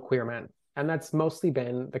fellow queer men. And that's mostly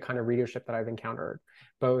been the kind of readership that I've encountered,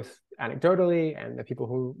 both anecdotally and the people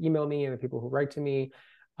who email me and the people who write to me,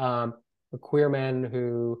 the queer men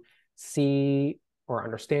who see or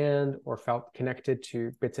understand or felt connected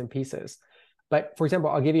to bits and pieces. But for example,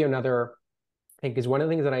 I'll give you another thing, because one of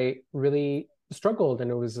the things that I really struggled, and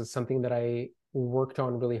it was something that I worked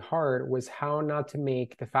on really hard, was how not to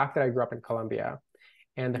make the fact that I grew up in Colombia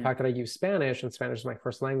and the fact that I use Spanish, and Spanish is my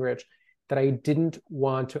first language, that I didn't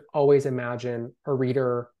want to always imagine a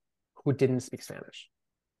reader who didn't speak Spanish.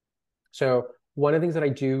 So one of the things that I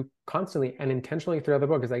do constantly and intentionally throughout the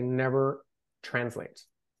book is I never translate.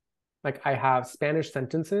 Like, I have Spanish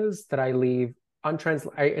sentences that I leave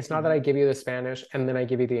untranslated. It's not that I give you the Spanish and then I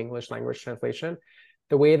give you the English language translation.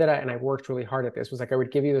 The way that I worked really hard at this was like, I would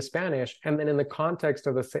give you the Spanish, and then in the context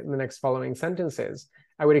of the next following sentences,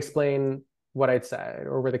 I would explain what I'd said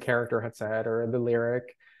or where the character had said or the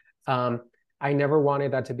lyric. I never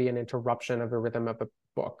wanted that to be an interruption of the rhythm of the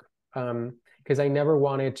book. Because I never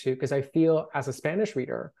wanted to, because I feel as a Spanish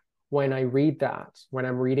reader, when I read that, when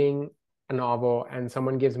I'm reading a novel and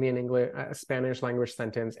someone gives me a Spanish language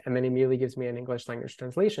sentence and then immediately gives me an English language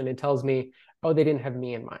translation, it tells me, oh, they didn't have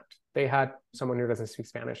me in mind. They had someone who doesn't speak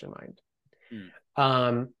Spanish in mind.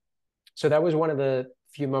 So that was one of the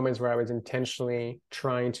few moments where I was intentionally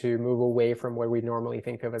trying to move away from what we normally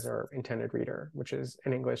think of as our intended reader, which is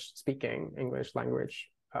an English speaking, English language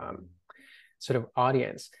sort of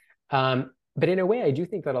audience. But in a way, I do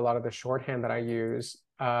think that a lot of the shorthand that I use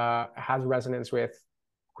has resonance with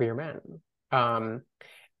queer men.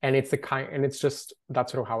 And it's just,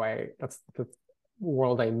 that's sort of how that's the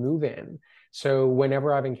world I move in. So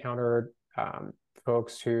whenever I've encountered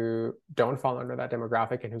folks who don't fall under that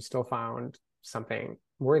demographic and who still found something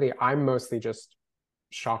worthy, I'm mostly just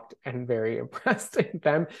shocked and very impressed at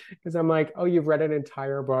them, because I'm like, oh, you've read an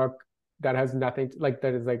entire book that has nothing like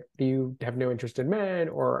that is like, do you have no interest in men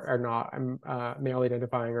or are not male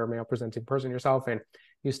identifying or male presenting person yourself, and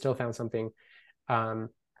you still found something um,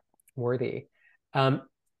 worthy. Um,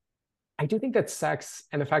 I do think that sex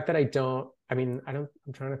and the fact that I'm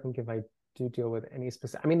trying to think if I do deal with any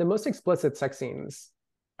specific, the most explicit sex scenes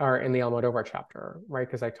are in the Almodovar chapter, right?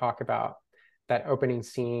 Because I talk about that opening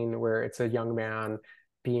scene where it's a young man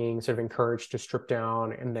being sort of encouraged to strip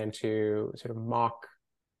down and then to sort of mock,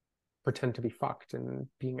 pretend to be fucked and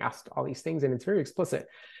being asked all these things. And it's very explicit.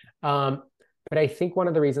 Um, but I think one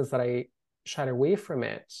of the reasons that I shied away from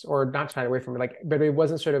it, or not shied away from it, but it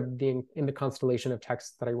wasn't sort of in the constellation of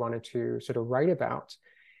texts that I wanted to sort of write about,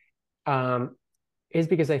 is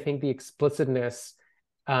because I think the explicitness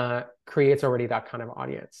creates already that kind of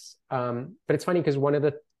audience. But it's funny because one of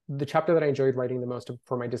the chapter that I enjoyed writing the most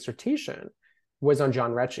for my dissertation was on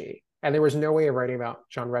John Rechy. And there was no way of writing about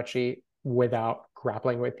John Rechy without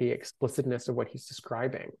grappling with the explicitness of what he's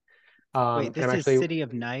describing. Wait, And I'm this is actually, City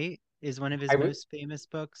of Night is one of his I would, most famous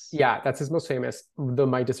books. yeah, that's his most famous.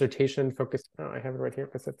 My dissertation focused, oh, I have it right here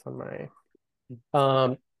because it's on my,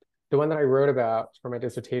 um, the one that I wrote about for my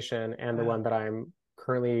dissertation and the Wow. one that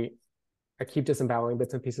I keep disemboweling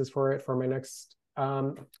bits and pieces for it for my next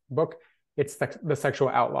book. It's the Sexual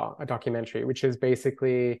Outlaw, a documentary, which is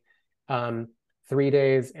basically 3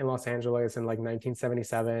 days in Los Angeles in like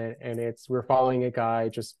 1977, and we're following a guy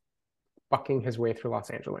just fucking his way through Los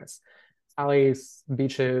Angeles, alleys,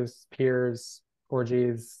 beaches, piers,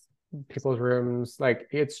 orgies, people's rooms. Like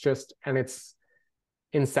it's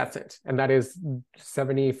incessant, and that is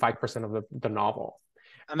 75% of the novel.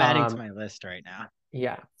 I'm adding to Um, my list right now.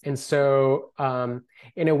 yeah, and so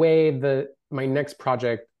in a way, my next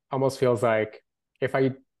project almost feels like if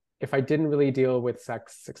I didn't really deal with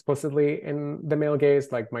sex explicitly in the male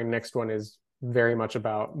gaze, like my next one is very much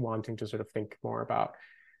about wanting to sort of think more about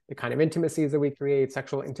the kind of intimacies that we create,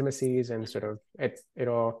 sexual intimacies, and sort of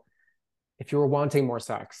it'll if you were wanting more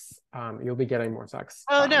sex, you'll be getting more sex.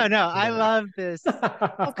 Oh, no, no. I Yeah. love this.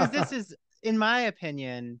 Well, because this is, in my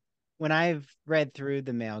opinion, when I've read through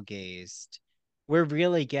The Male Gazed, we're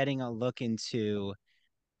really getting a look into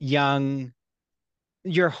young,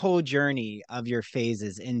 your whole journey of your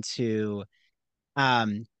phases into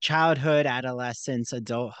childhood, adolescence,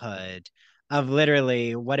 adulthood, of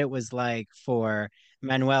literally what it was like for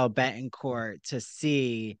Manuel Betancourt to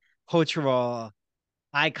see cultural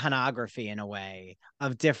iconography in a way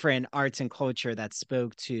of different arts and culture that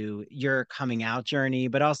spoke to your coming out journey,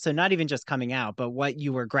 but also not even just coming out, but what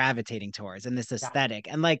you were gravitating towards and this Yeah.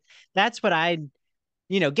 aesthetic. And like that's what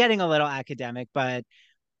getting a little academic, but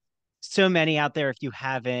so many out there, if you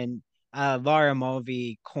haven't, Laura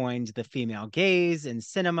Mulvey coined the female gaze in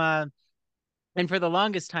cinema. And for the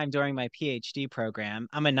longest time during my PhD program,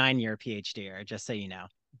 I'm a 9-year PhDer, just so you know.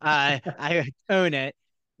 I own it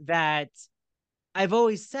that I've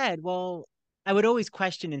always said, well, I would always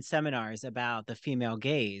question in seminars about the female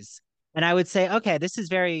gaze. And I would say, okay, this is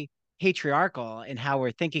very patriarchal in how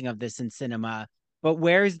we're thinking of this in cinema, but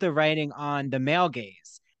where's the writing on the male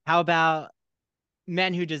gaze? How about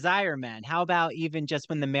men who desire men? How about even just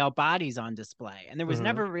when the male body's on display? And there was Mm-hmm.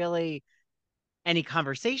 never really any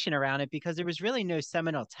conversation around it because there was really no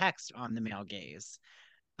seminal text on the male gaze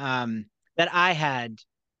that I had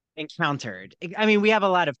encountered. I mean, we have a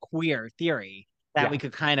lot of queer theory that we Yeah.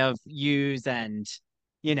 could kind of use and,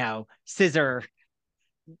 scissor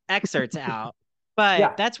excerpts out. But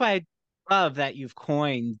Yeah. that's why I love that you've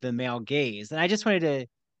coined the male gaze. And I just wanted to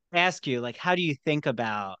ask you, like, how do you think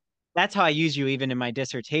about that's how I use you even in my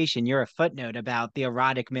dissertation. You're a footnote about the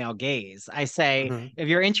erotic male gaze. I say, Mm-hmm. if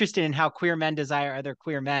you're interested in how queer men desire other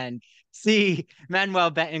queer men, see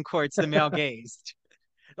Manuel Betancourt's The Male Gaze.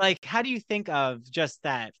 Like, how do you think of just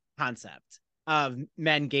that concept of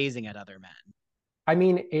men gazing at other men?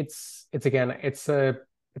 It's again, it's a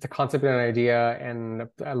concept and an idea and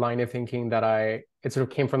a line of thinking that it sort of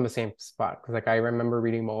came from the same spot. Because like I remember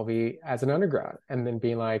reading Mulvey as an undergrad and then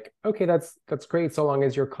being like, okay, that's great so long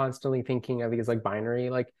as you're constantly thinking of these like binary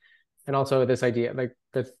like, and also this idea like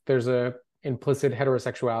that there's a implicit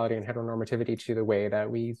heterosexuality and heteronormativity to the way that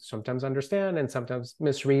we sometimes understand and sometimes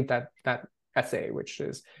misread that essay, which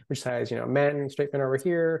says, men, straight men over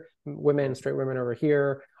here, women, straight women over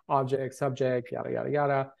here, object, subject, yada yada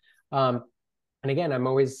yada. Um, and again, I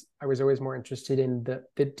was always more interested in the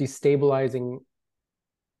destabilizing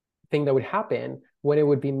thing that would happen when it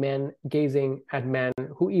would be men gazing at men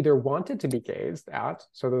who either wanted to be gazed at,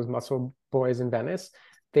 so those muscle boys in Venice,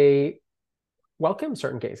 they welcome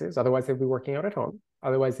certain cases. Otherwise, they'd be working out at home.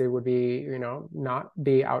 Otherwise, they would be, not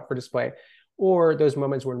be out for display. Or those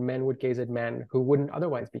moments when men would gaze at men who wouldn't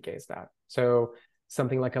otherwise be gazed at. So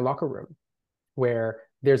something like a locker room, where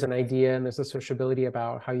there's an idea and there's a sociability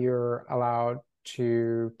about how you're allowed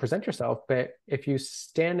to present yourself. But if you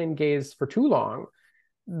stand and gaze for too long,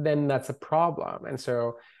 then that's a problem. And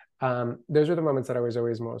so those are the moments that I was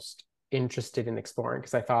always most interested in exploring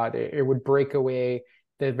because I thought it would break away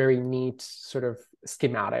the very neat sort of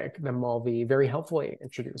schematic that Mulvey very helpfully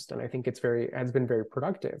introduced. And I think has been very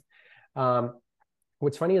productive. Um,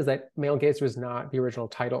 What's funny is that male gaze was not the original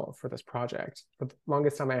title for this project. For the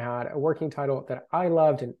longest time, I had a working title that I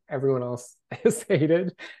loved and everyone else has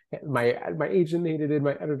hated. My agent hated it.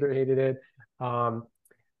 My editor hated it. My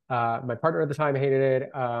partner at the time hated it.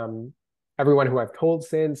 Everyone who I've told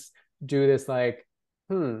since do this like,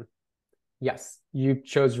 yes, you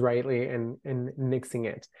chose rightly and nixing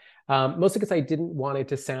it. Mostly because I didn't want it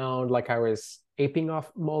to sound like I was aping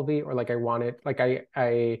off Mulvey or like I wanted, like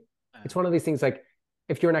it's one of these things like,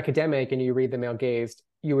 if you're an academic and you read the male gazed,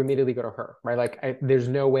 you immediately go to her, right? Like there's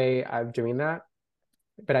no way of doing that.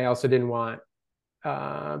 But I also didn't want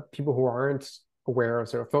people who aren't aware of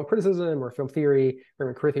sort of film criticism or film theory or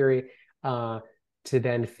even queer theory to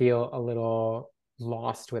then feel a little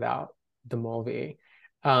lost without the Mulvey.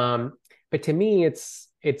 But to me, it's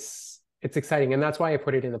exciting, and that's why I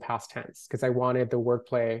put it in the past tense because I wanted the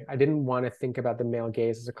wordplay. I didn't want to think about the male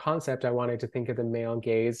gaze as a concept. I wanted to think of the male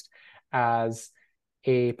gazed as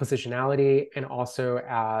a positionality and also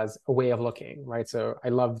as a way of looking, right? So I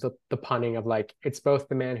love the punning of like, it's both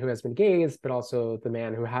the man who has been gazed, but also the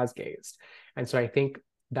man who has gazed. And so I think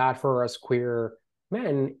that for us queer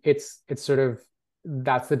men, it's sort of,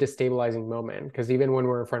 that's the destabilizing moment. Because even when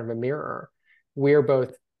we're in front of a mirror, we're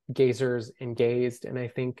both gazers and gazed. And I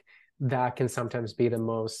think that can sometimes be the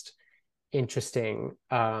most interesting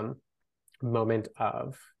moment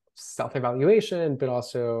of self-evaluation, but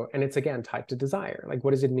also, and it's again tied to desire. Like,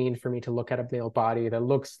 what does it mean for me to look at a male body that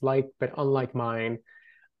looks like but unlike mine?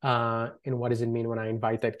 And what does it mean when I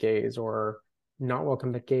invite that gaze or not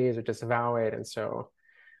welcome that gaze or disavow it? And so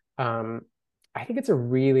I think it's a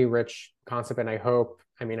really rich concept, and I hope,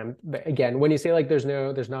 I mean, again, when you say like there's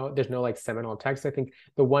no like seminal text, I think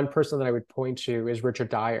the one person that I would point to is Richard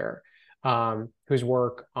Dyer, whose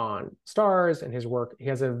work on stars and his work, he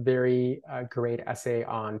has a very great essay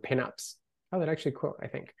on pinups. Oh, that actually quote, I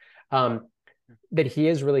think, that he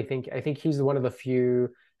is really I think he's one of the few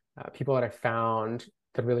people that I found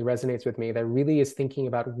that really resonates with me, that really is thinking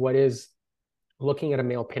about what is looking at a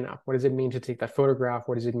male pinup. What does it mean to take that photograph?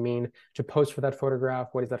 What does it mean to pose for that photograph?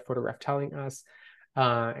 What is that photograph telling us?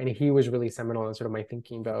 And he was really seminal in sort of my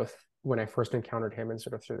thinking, both when I first encountered him and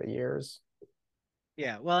sort of through the years.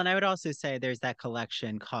 Yeah, well, and I would also say there's that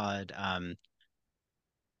collection called I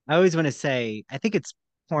always want to say I think it's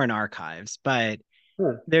Porn Archives, but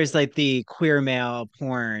there's like the queer male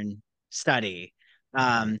porn study.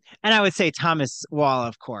 And I would say Thomas Wall,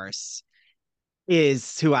 of course,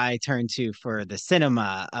 is who I turn to for the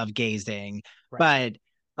cinema of gazing. Right.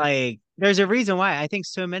 But like there's a reason why I think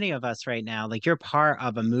so many of us right now, like you're part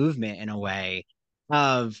of a movement in a way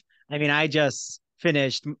of, I mean, I just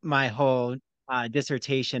finished my whole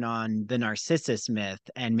dissertation on the Narcissus myth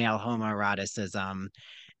and male homoeroticism.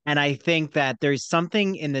 And I think that there's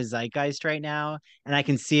something in the zeitgeist right now, and I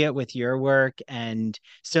can see it with your work and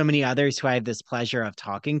so many others who I have this pleasure of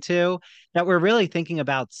talking to, that we're really thinking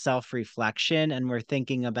about self-reflection and we're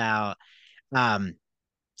thinking about um,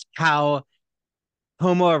 how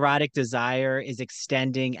homoerotic desire is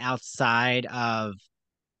extending outside of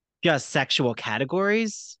just sexual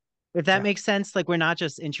categories, if that Yeah. makes sense. Like we're not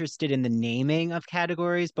just interested in the naming of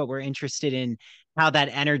categories, but we're interested in how that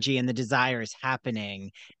energy and the desire is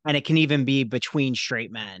happening. And it can even be between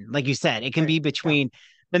straight men. Like you said, it can Right. be Yeah. between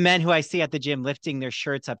the men who I see at the gym lifting their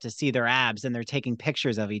shirts up to see their abs and they're taking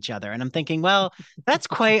pictures of each other. And I'm thinking, well, that's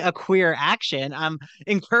quite a queer action. I'm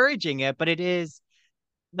encouraging it, but it is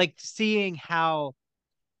like seeing how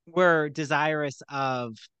we're desirous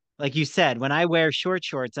of, like you said, when I wear short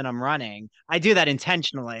shorts and I'm running, I do that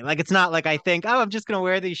intentionally. Like it's not like I think, oh, I'm just gonna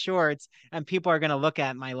wear these shorts and people are gonna look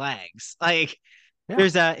at my legs. Like Yeah.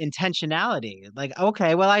 there's a intentionality. Like,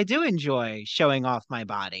 okay, well, I do enjoy showing off my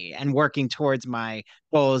body and working towards my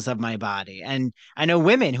goals of my body. And I know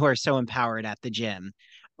women who are so empowered at the gym.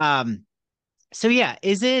 Um, so yeah,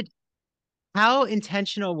 is it how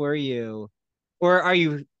intentional were you? Or are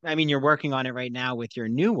you, I mean, you're working on it right now with your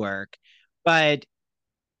new work, but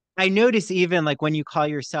I notice even like when you call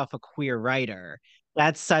yourself a queer writer,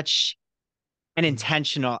 that's such an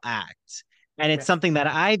intentional act. And it's Yes. something that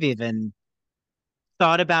I've even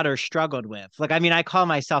thought about or struggled with. Like, I mean, I call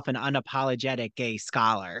myself an unapologetic gay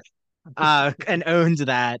scholar, and owns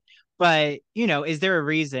that. But, you know, is there a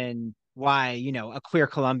reason why, you know, a queer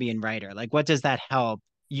Colombian writer, like what does that help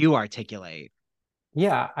you articulate?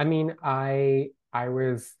 Yeah. I mean, I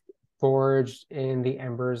was forged in the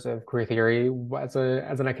embers of queer theory as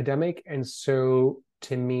an academic, and so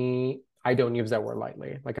to me, I don't use that word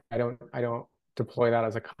lightly. Like I don't deploy that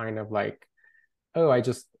as a kind of like, oh, I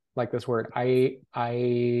just like this word. I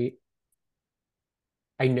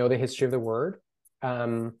know the history of the word,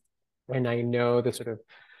 um, and I know the sort of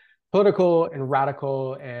political and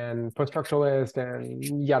radical and post-structuralist and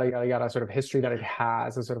yada yada yada sort of history that it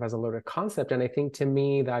has, and sort of as a loaded concept. And I think to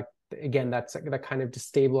me that again, that's that kind of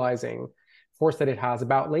destabilizing force that it has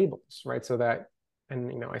about labels, right? So that,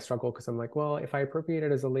 and I struggle because I'm like, well, if I appropriate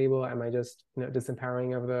it as a label, am I just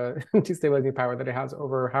disempowering of the destabilizing power that it has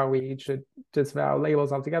over how we should disavow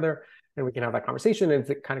labels altogether? And we can have that conversation. It's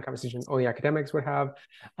the kind of conversation only academics would have.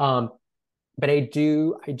 But I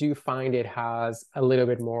do find it has a little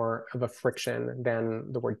bit more of a friction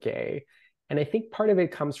than the word gay. And I think part of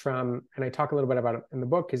it comes from, and I talk a little bit about it in the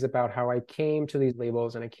book, is about how I came to these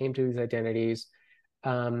labels and I came to these identities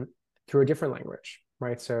um, through a different language,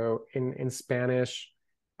 right? So in Spanish,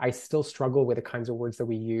 I still struggle with the kinds of words that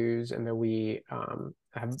we use and that we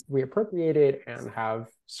have reappropriated and have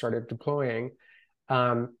started deploying,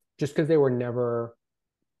 just because they were never,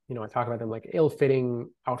 I talk about them like ill-fitting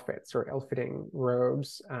outfits or ill-fitting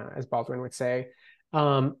robes, as Baldwin would say.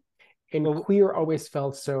 Um, and Well, queer always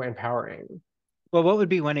felt so empowering. well, what would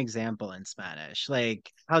be one example in Spanish?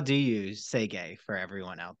 Like, how do you say gay for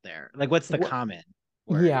everyone out there? Like, what's the What, common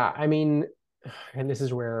word? yeah, I mean, and this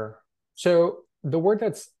is where, so the word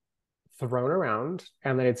that's thrown around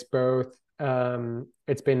and that it's both,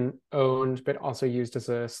 it's been owned but also used as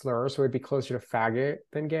a slur, so it'd be closer to faggot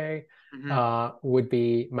than gay, Mhm. would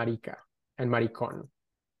be marica and maricon.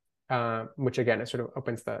 Which again, it sort of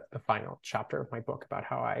opens the final chapter of my book about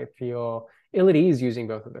how I feel ill at ease using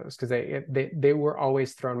both of those because they were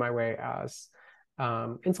always thrown my way as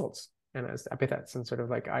insults and as epithets, and sort of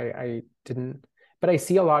like I didn't, but I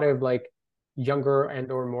see a lot of like younger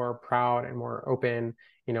and or more proud and more open,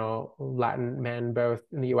 Latin men both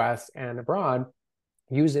in the U.S. and abroad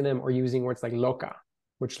using them, or using words like loca,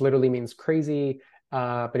 which literally means crazy,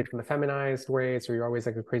 but it's from the feminized way. So you're always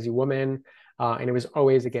like a crazy woman. And it was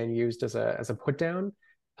always, again, used as a put down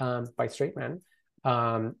by straight men.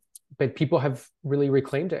 But people have really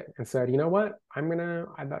reclaimed it and said, you know what,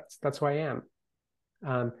 that's who I am.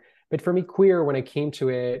 Um, but for me, queer, when I came to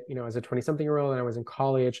it, as a 20-something-year-old and I was in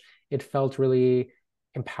college, it felt really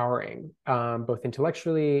empowering, both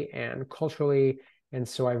intellectually and culturally. And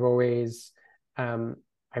so um,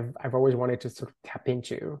 I've always wanted to sort of tap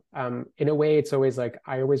into. In a way, it's always like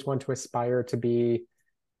I always want to aspire to be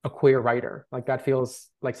a queer writer. Like that feels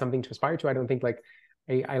like something to aspire to. I don't think like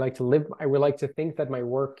I like to live. I would like to think that my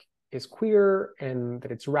work is queer and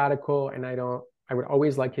that it's radical. And I would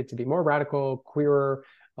always like it to be more radical, queerer,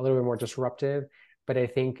 a little bit more disruptive. But I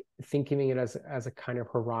think thinking it as a kind of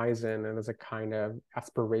horizon and as a kind of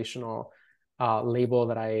aspirational label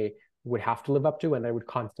that I would have to live up to and I would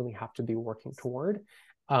constantly have to be working toward,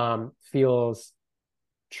 feels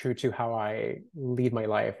true to how I lead my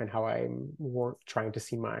life and how I'm trying to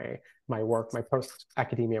see my work, my post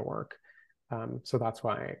academia work. So that's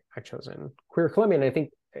why I chosen queer Colombian. I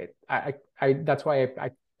think that's why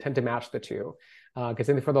I tend to match the two, because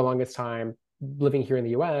for the longest time living here in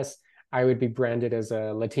the U.S., I would be branded as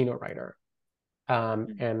a Latino writer,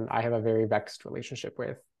 and I have a very vexed relationship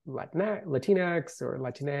with Latinx or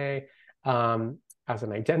Latine, as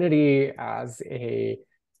an identity, as a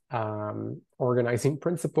organizing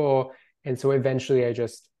principle. And so eventually I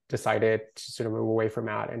just decided to sort of move away from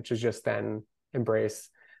that and to just then embrace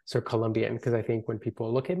sort of Colombian, because I think when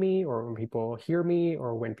people look at me or when people hear me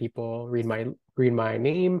or when people read my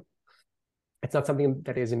name, it's not something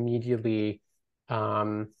that is immediately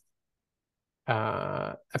um,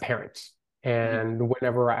 apparent. Mhm. And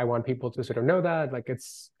whenever I want people to sort of know that, like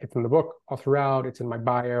it's in the book all throughout, it's in my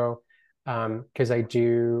bio, because I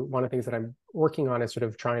do, one of the things that I'm working on is sort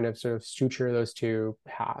of trying to sort of suture those two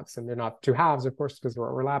halves, and they're not two halves, of course, because they're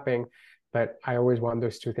overlapping, but I always want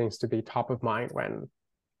those two things to be top of mind when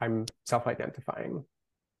I'm self-identifying.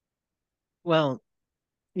 Well,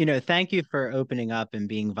 thank you for opening up and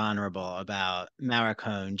being vulnerable about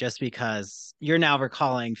Maricón, just because you're now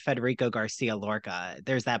recalling Federico Garcia Lorca.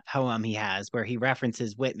 There's that poem he has where he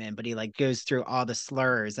references Whitman, but he like goes through all the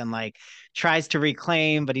slurs and like tries to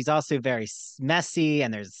reclaim, but he's also very messy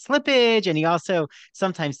and there's slippage. And he also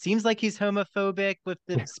sometimes seems like he's homophobic with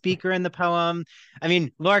the speaker in the poem. I mean,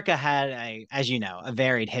 Lorca had as you know, a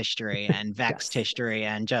varied history and vexed Yes, history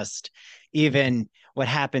and just even what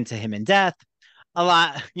happened to him in death a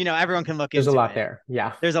lot, everyone can look there's a into lot it. there.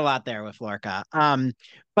 Yeah. There's a lot there with Lorca.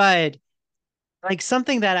 But like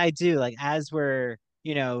something that I do, like as we're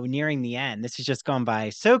nearing the end. This has just gone by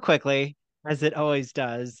so quickly, as it always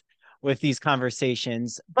does with these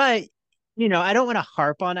conversations. But, I don't want to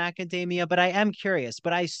harp on academia, but I am curious.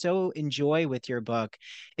 What I so enjoy with your book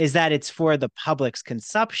is that it's for the public's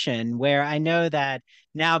consumption, where I know that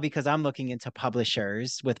now, because I'm looking into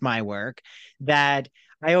publishers with my work, that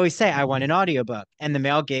I always say I want an audiobook. And the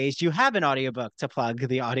male gaze, you have an audiobook to plug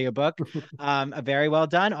the audiobook, a very well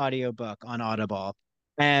done audiobook on Audible.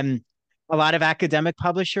 And a lot of academic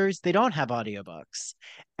publishers, they don't have audiobooks.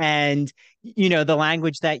 And, the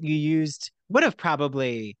language that you used would have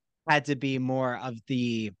probably had to be more of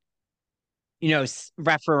the,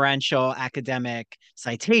 referential academic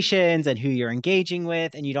citations and who you're engaging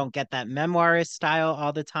with. And you don't get that memoirist style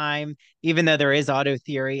all the time, even though there is auto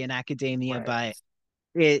theory in academia, Right. but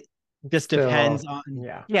it just depends Still, on,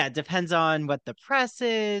 yeah. yeah, it depends on what the press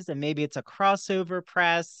is. And maybe it's a crossover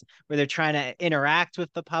press where they're trying to interact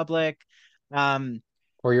with the public. Um,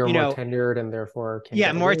 Or you're you more know, tenured and therefore can yeah,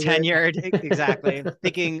 get more away with tenured. it. Exactly.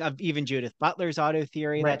 Thinking of even Judith Butler's auto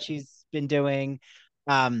theory that Right. she's been doing.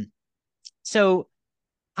 Um, so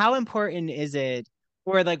how important is it,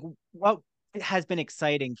 or like what has been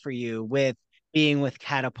exciting for you with being with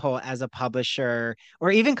Catapult as a publisher,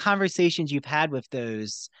 or even conversations you've had with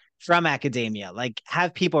those from academia? Like,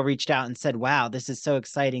 have people reached out and said, wow, this is so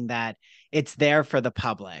exciting that it's there for the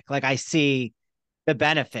public? Like, I see the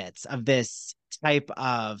benefits of this type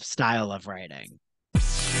of style of writing.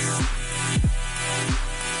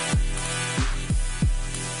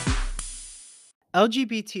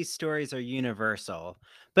 LGBT stories are universal,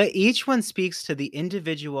 but each one speaks to the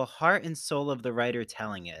individual heart and soul of the writer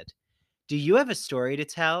telling it. Do you have a story to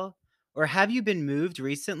tell? Or have you been moved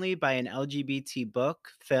recently by an LGBT book,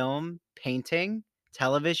 film, painting,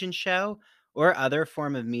 television show, or other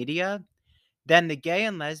form of media? Then the Gay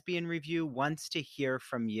and Lesbian Review wants to hear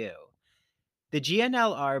from you. The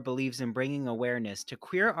GNLR believes in bringing awareness to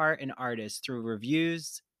queer art and artists through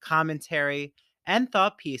reviews, commentary, and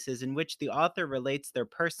thought pieces in which the author relates their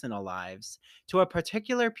personal lives to a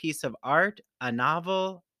particular piece of art, a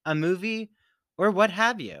novel, a movie, or what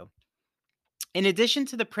have you. In addition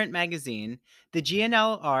to the print magazine, the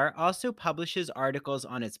GNLR also publishes articles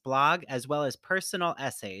on its blog as well as personal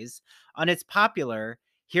essays on its popular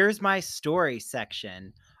Here's My Story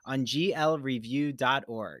section on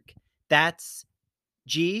glreview.org. That's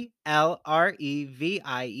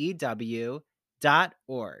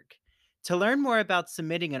glreview.org. To learn more about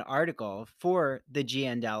submitting an article for the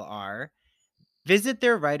GNLR, visit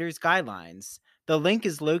their writer's guidelines. The link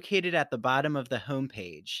is located at the bottom of the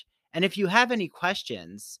homepage. And if you have any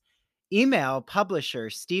questions, email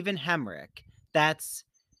publisher Stephen Hemrick. That's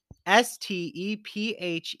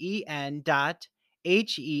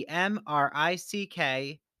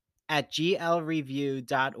STEPHEN.HEMRICK at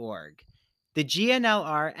glreview.org. The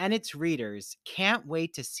GNLR and its readers can't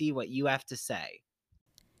wait to see what you have to say.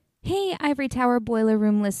 Hey, Ivory Tower Boiler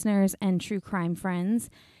Room listeners and true crime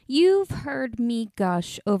friends. You've heard me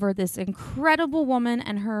gush over this incredible woman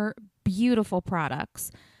and her beautiful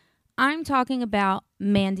products. I'm talking about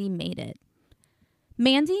Mandy Made It.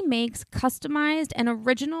 Mandy makes customized and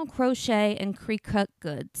original crochet and pre-cut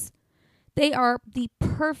goods. They are the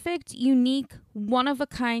perfect, unique,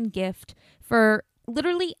 one-of-a-kind gift for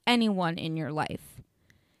literally anyone in your life.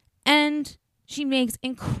 And she makes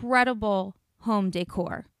incredible home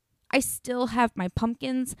decor. I still have my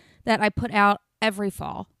pumpkins that I put out every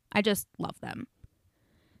fall. I just love them.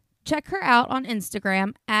 Check her out on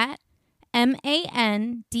Instagram at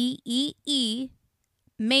MANDEE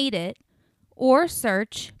Made It, or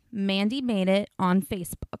search Mandy Made It on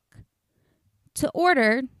Facebook. To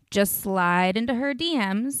order, just slide into her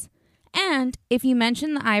DMs, and if you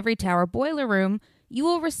mention the Ivory Tower Boiler Room, you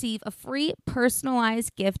will receive a free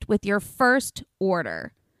personalized gift with your first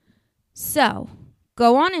order. So,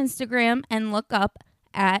 go on Instagram and look up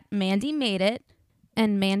at Mandy Made It,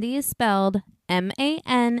 and Mandy is spelled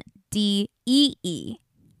MANDEE.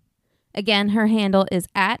 Again, her handle is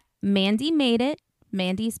at Mandy Made It,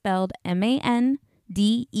 Mandy spelled MANDEE,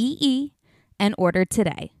 and order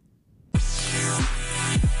today.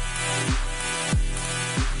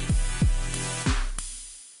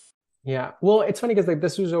 Yeah. Well, it's funny because like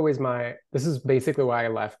this is basically why I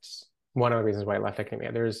left, one of the reasons why I left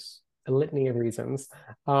academia. There's a litany of reasons.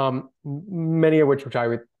 Many of which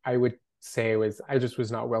I would say was I just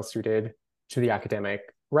was not well suited to the academic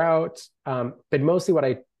route. But mostly what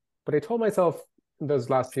I told myself those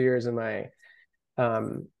last few years in my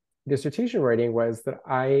dissertation writing was that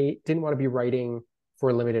I didn't want to be writing for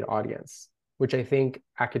a limited audience, which I think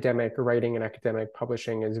academic writing and academic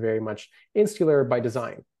publishing is very much insular by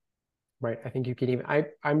design. Right. I think you can even,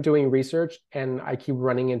 I'm doing research and I keep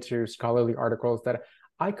running into scholarly articles that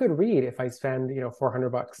I could read if I spend,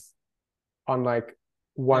 $400 on like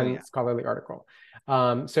Oh one yeah. scholarly article.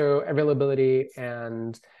 So availability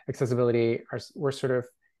and accessibility were sort of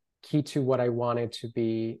key to what I wanted to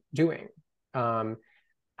be doing. Um,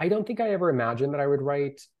 I don't think I ever imagined that I would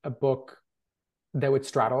write a book that would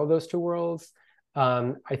straddle those two worlds.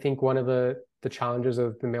 I think one of the challenges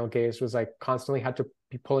of the male gaze was I constantly had to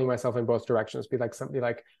be pulling myself in both directions, be like something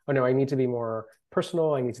like, oh no, I need to be more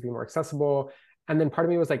personal, I need to be more accessible. And then part of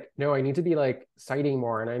me was like, no, I need to be like citing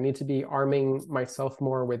more and I need to be arming myself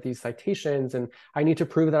more with these citations. And I need to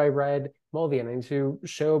prove that I read Mulvey and I need to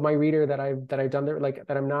show my reader that I've done there, like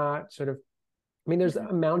that I'm not sort of, I mean, there's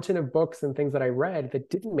a mountain of books and things that I read that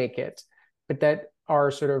didn't make it, but that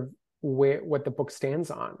are sort of what the book stands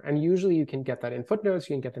on. And usually you can get that in footnotes,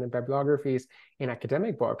 you can get that in bibliographies, in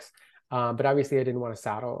academic books. But obviously I didn't want to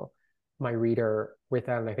saddle my reader with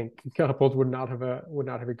that. And I think Catapult would not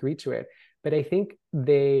have agreed to it. But I think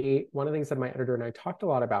one of the things that my editor and I talked a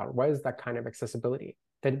lot about was that kind of accessibility.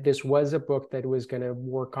 That this was a book that was going to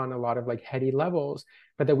work on a lot of like heady levels,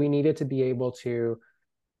 but that we needed to be able to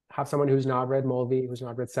have someone who's not read Mulvey, who's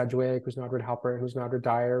not read Sedgwick, who's not read Halpern, who's not read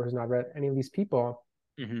Dyer, who's not read any of these people,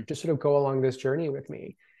 Mm-hmm. just sort of go along this journey with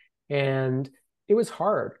me. And it was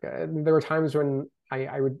hard. There were times when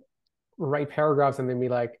I would write paragraphs and then be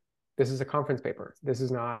like, this is a conference paper. This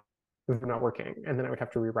is not working. And then I would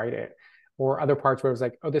have to rewrite it. Or other parts where it was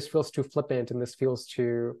like, oh, this feels too flippant and this feels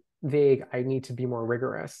too vague. I need to be more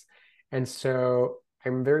rigorous. And so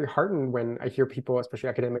I'm very heartened when I hear people, especially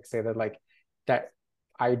academics, say that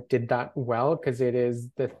I did that well, because it is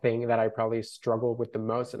the thing that I probably struggled with the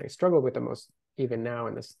most. And I struggle with the most even now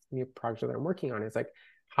in this new project that I'm working on. It's like,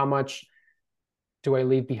 how much do I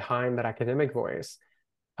leave behind that academic voice?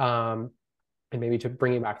 And maybe to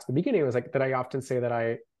bring it back to the beginning, it was like that I often say that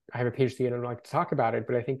I have a PhD and I don't like to talk about it,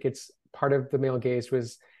 but I think it's part of the male gaze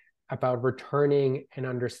was about returning and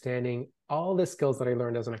understanding all the skills that I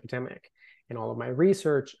learned as an academic and all of my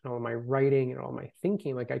research and all of my writing and all my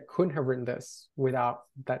thinking. Like I couldn't have written this without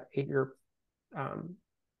that 8-year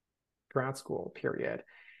grad school period.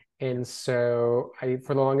 And so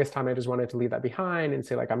for the longest time, I just wanted to leave that behind and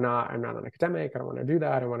say, like, I'm not an academic. I don't want to do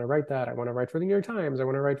that. I want to write that. I want to write for the New York Times. I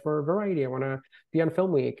want to write for Variety. I want to be on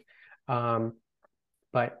Film Week.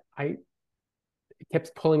 But it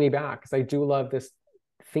kept pulling me back because I do love this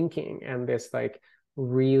thinking and this like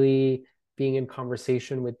really being in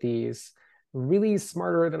conversation with these really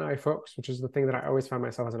smarter than I folks, which is the thing that I always found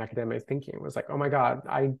myself as an academic thinking was like, oh my God,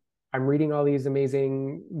 I'm reading all these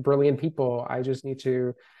amazing, brilliant people. I just need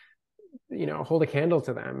to hold a candle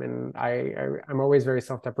to them. And I'm always very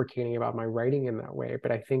self-deprecating about my writing in that way.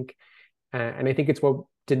 But I think, and I think it's what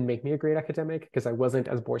didn't make me a great academic, because I wasn't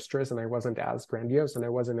as boisterous and I wasn't as grandiose and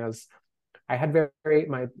I had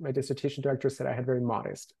my dissertation director said I had very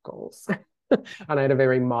modest goals. And I had a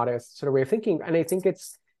very modest sort of way of thinking. And I think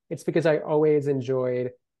it's because I always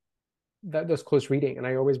enjoyed those close reading. And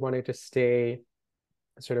I always wanted to stay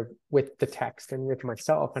sort of with the text and with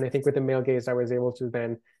myself. And I think with the male gaze, I was able to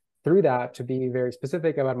then, through that, to be very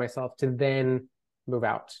specific about myself, to then move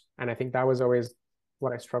out. And I think that was always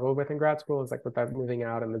what I struggled with in grad school, is like with that moving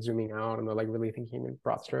out and the zooming out and the like really thinking in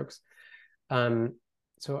broad strokes.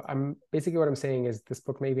 So I'm basically, what I'm saying is this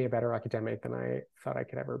book made me a better academic than I thought I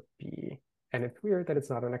could ever be. And it's weird that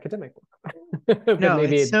it's not an academic book, but No,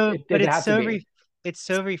 maybe but it had to be. it's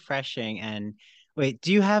so refreshing. And wait,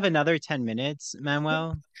 do you have another 10 minutes,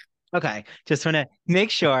 Manuel? Okay, just want to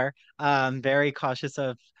make sure. Very cautious.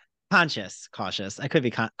 I could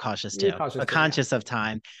be cautious You're too, cautious but too, yeah. conscious of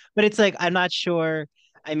time. But it's like I'm not sure.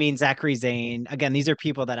 I mean, Zachary Zane, again, these are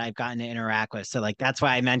people that I've gotten to interact with. So like that's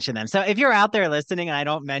why I mention them. So if you're out there listening and I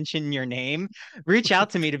don't mention your name, reach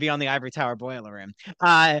out to me to be on the Ivory Tower Boiler Room.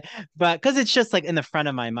 Uh, but because it's just like in the front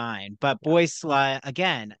of my mind. But Yeah, Boy Slut,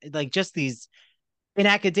 again, like just these in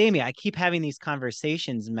academia, I keep having these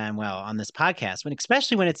conversations, Manuel, on this podcast,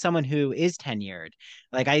 especially when it's someone who is tenured.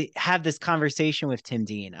 Like I have this conversation with Tim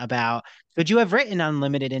Dean about, could you have written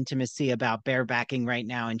Unlimited Intimacy about barebacking right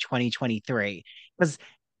now in 2023? Because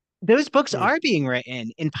those books mm, are being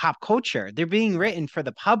written in pop culture. They're being right. written for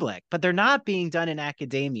the public, but they're not being done in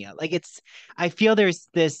academia. I feel there's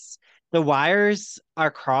the wires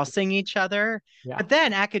are crossing each other. Yeah, But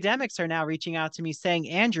then academics are now reaching out to me saying,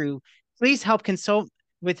 Andrew, please help consult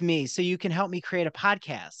with me so you can help me create a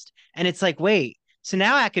podcast. And it's like, wait, so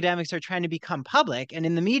now academics are trying to become public and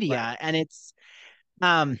in the right. media. And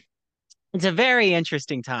um, it's a very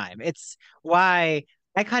interesting time. It's why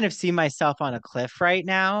I kind of see myself on a cliff right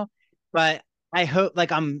now, but I hope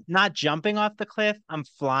like I'm not jumping off the cliff, I'm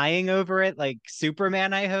flying over it like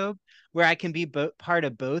Superman, I hope, where I can be part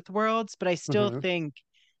of both worlds, but I still Hmm. think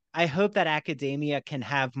I hope that academia can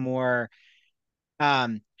have more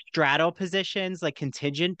um straddle positions, like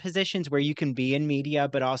contingent positions where you can be in media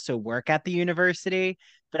but also work at the university.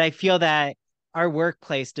 But I feel that our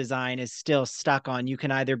workplace design is still stuck on you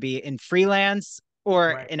can either be in freelance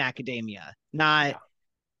or Right. in academia. Not Yeah.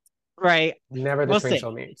 right. Never the We'll twain see.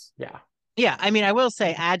 shall meet. Yeah. Yeah, I mean, I will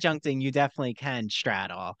say adjuncting you definitely can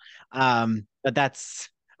straddle. But that's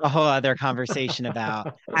a whole other conversation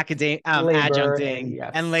about Labor, adjuncting and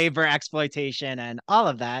yes. labor exploitation and all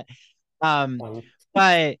of that. Um, Um,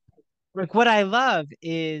 but like what I love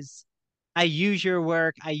is I use your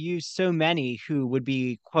work. I use so many who would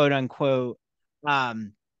be quote unquote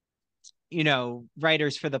um,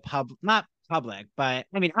 writers for the not public, but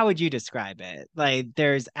I mean, how would you describe it? Like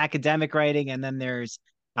there's academic writing and then there's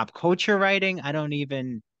pop culture writing. I don't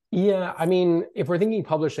even yeah, I mean, if we're thinking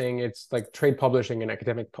publishing, it's like trade publishing and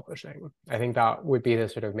academic publishing. I think that would be the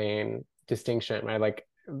sort of main distinction, right? Like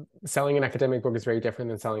selling an academic book is very different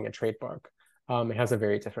than selling a trade book. It has a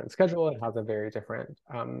very different schedule. It has a very different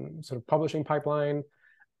sort of publishing pipeline.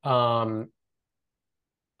 Um,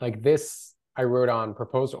 like this, I wrote on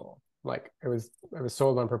proposal. Like I was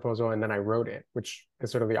sold on proposal and then I wrote it, which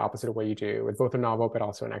is sort of the opposite of what you do with both a novel but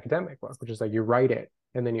also an academic book, which is like you write it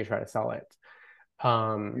and then you try to sell it.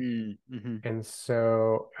 Um, Mm-hmm. and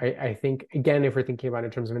so I think, again, if we're thinking about it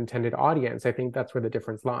in terms of intended audience, I think that's where the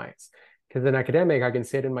difference lies. Because an academic, I can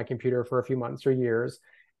sit in my computer for a few months or years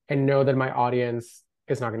and know that my audience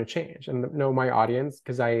is not going to change and know my audience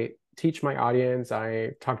because I teach my audience,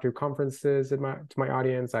 I talk to conferences to my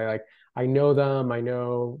audience. I know them, I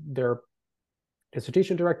know their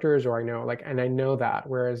dissertation directors, or I know like, and I know that.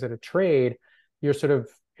 Whereas at a trade, you're sort of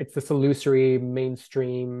it's this illusory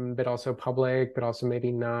mainstream, but also public, but also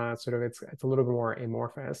maybe not. Sort of it's a little bit more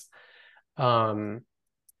amorphous. Um,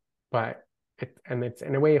 but it's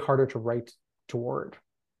in a way harder to write toward,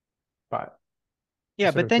 but I Yeah,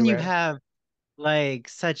 sort but of then do you it. have like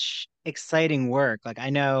such exciting work. Like I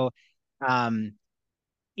know um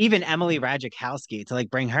even Emily Ratajkowski to like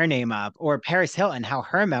bring her name up, or Paris Hilton, how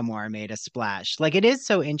her memoir made a splash. Like it is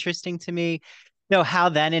so interesting to me, how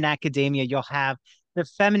then in academia you'll have the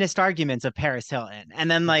feminist arguments of Paris Hilton, and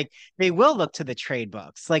then Right. like they will look to the trade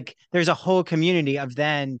books. Like there's a whole community of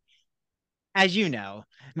then, as you know,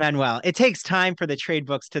 Manuel, it takes time for the trade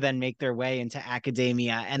books to then make their way into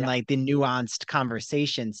academia and Yeah. like the nuanced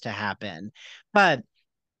conversations to happen. But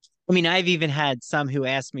I mean, I've even had some who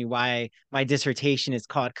ask me why my dissertation is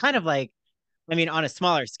called kind of like, I mean, on a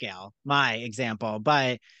smaller scale, my example,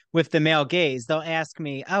 but with the male gaze, they'll ask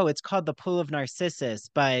me, oh, it's called The Pool of Narcissus,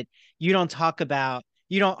 but you don't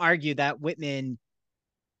argue that Whitman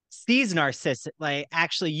sees Narcissus, like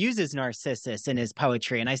actually uses Narcissus in his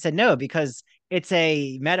poetry. And I said, no, because it's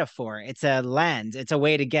a metaphor, it's a lens, it's a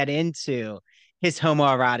way to get into his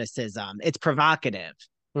homoeroticism. It's provocative.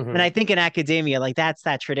 And Hmm. I think in academia, like that's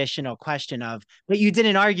that traditional question of, but you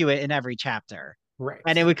didn't argue it in every chapter. Right.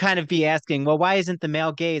 And it would kind of be asking, well, why isn't the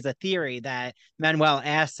male gaze a theory that Manuel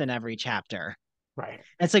asks in every chapter? Right.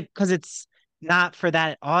 It's like, because it's not for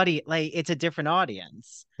that audience, like it's a different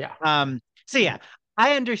audience. Yeah. So yeah,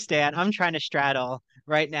 I understand. I'm trying to straddle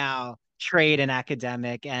right now trade and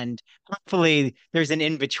academic, and hopefully there's an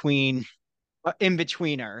in betweener.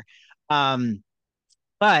 Um,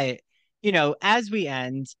 but, as we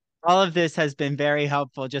end, all of this has been very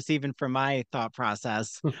helpful, just even for my thought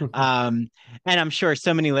process. Um, and I'm sure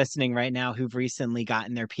so many listening right now who've recently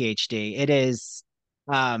gotten their PhD. It is,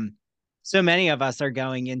 um, so many of us are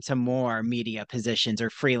going into more media positions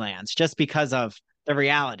or freelance just because of the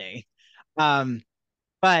reality. Um,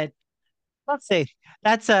 but let's say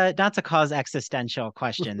that's not to cause existential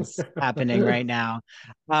questions happening right now.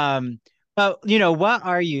 Um, but what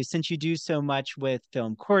are you, since you do so much with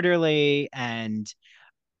Film Quarterly and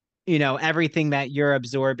everything that you're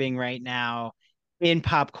absorbing right now in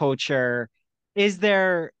pop culture, is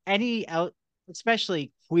there any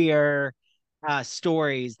especially queer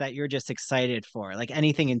stories that you're just excited for? Like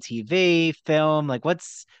anything in TV, film, like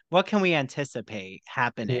what can we anticipate Yeah.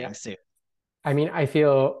 happening soon? I mean, I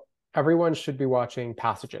feel everyone should be watching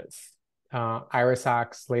Passages. Iris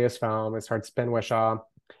Ack's latest film. It starts Ben Whishaw.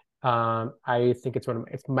 I think it's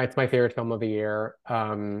my favorite film of the year.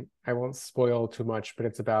 I won't spoil too much, but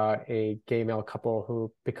it's about a gay male couple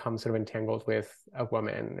who become sort of entangled with a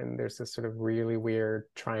woman, and there's this sort of really weird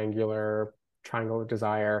triangle of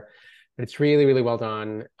desire. But it's really, really well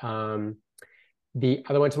done. The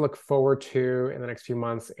other one to look forward to in the next few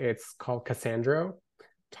months, it's called Cassandra.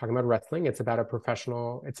 talking about wrestling. It's about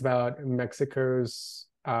Mexico's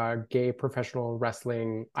gay professional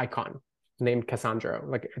wrestling icon named Cassandro.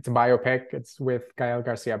 Like, it's a biopic. It's with Gael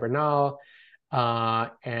Garcia Bernal,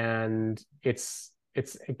 and it's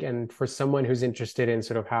again for someone who's interested in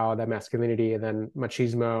sort of how the masculinity and then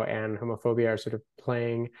machismo and homophobia are sort of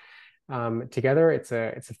playing together. It's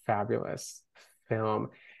a fabulous film.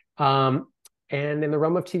 And in the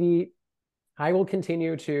realm of TV, I will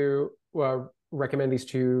continue to recommend these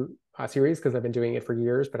two series because I've been doing it for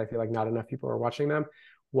years, but I feel like not enough people are watching them.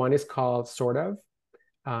 One is called Sort of.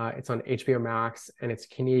 It's on HBO Max, and it's a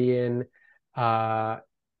Canadian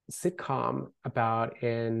sitcom about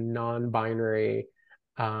a non-binary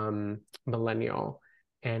millennial.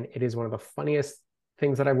 And it is one of the funniest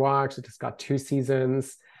things that I've watched. It just got 2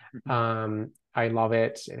 seasons. I love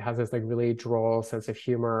it. It has this like really droll sense of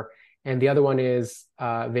humor. And the other one is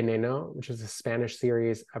Veneno, which is a Spanish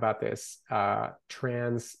series about this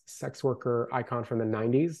trans sex worker icon from the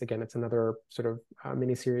 90s. Again, it's another sort of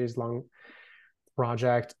miniseries long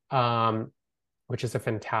project, which is a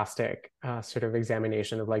fantastic sort of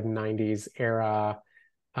examination of like 90s era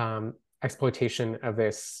exploitation of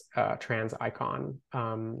this trans icon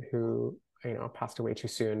who passed away too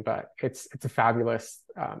soon. But it's a fabulous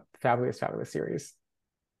series.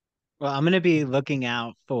 Well, I'm going to be looking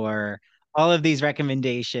out for all of these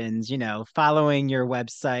recommendations, following your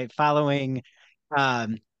website, following,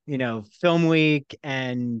 Film Week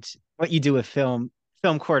and what you do with Film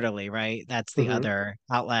Quarterly, right? That's the other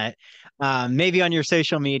outlet. Maybe on your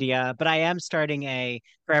social media, but I am starting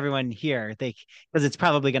for everyone here, because it's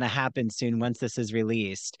probably going to happen soon once this is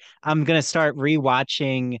released. I'm going to start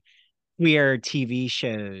rewatching queer TV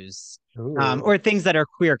shows, or things that are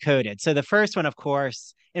queer coded. So the first one, of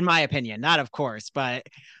course, in my opinion, not of course, but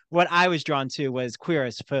what I was drawn to was Queer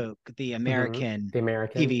as Folk, the American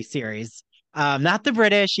TV series. Not the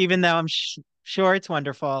British, even though I'm sure it's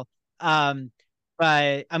wonderful.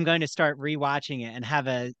 But I'm going to start rewatching it and have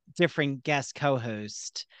a different guest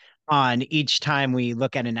co-host on each time we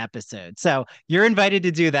look at an episode. So you're invited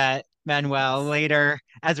to do that, Manuel, later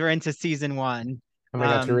as we're into season 1. Oh my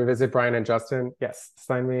God, to revisit Brian and Justin? Yes,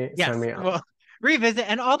 sign me up. Well, revisit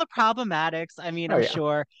and all the problematics. I mean, I'm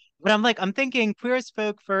sure, but I'm thinking Queer as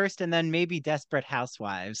Folk first, and then maybe Desperate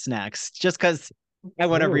Housewives next, just because I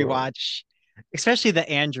want to rewatch, especially the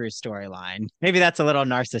Andrew storyline. Maybe that's a little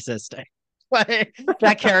narcissistic, but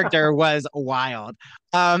that character was wild.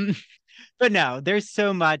 But no, there's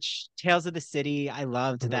so much. Tales of the City. I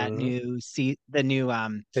loved that new the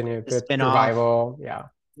spinoff. Revival. Yeah.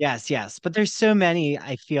 Yes. But there's so many,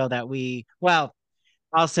 I feel that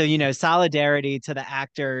also, solidarity to the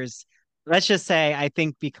actors. Let's just say, I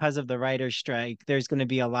think because of the writer's strike, there's going to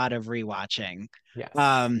be a lot of rewatching. Yes,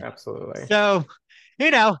 absolutely. So,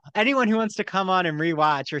 anyone who wants to come on and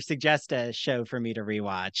rewatch or suggest a show for me to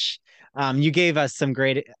rewatch, you gave us some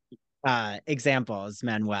great examples,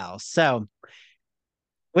 Manuel. So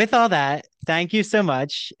with all that, thank you so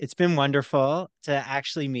much. It's been wonderful to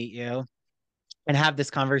actually meet you and have this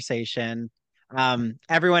conversation.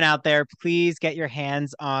 Everyone out there, please get your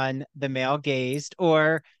hands on The Male Gazed,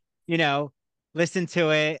 or, listen to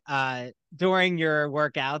it during your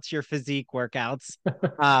workouts, your physique workouts.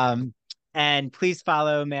 And please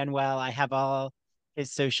follow Manuel. I have all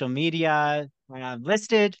his social media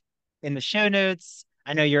listed in the show notes.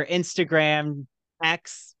 I know your Instagram,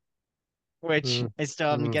 X, which I still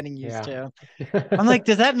am getting used to. I'm like,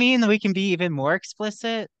 does that mean that we can be even more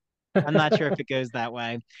explicit? I'm not sure if it goes that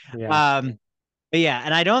way. But yeah,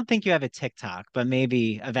 and I don't think you have a TikTok, but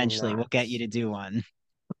maybe eventually we'll get you to do one.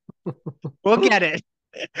 We'll get it.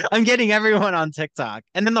 I'm getting everyone on TikTok,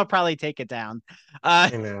 and then they'll probably take it down. I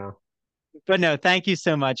know. But no, thank you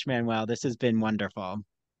so much, Manuel. This has been wonderful.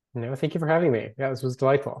 No, thank you for having me. Yeah, this was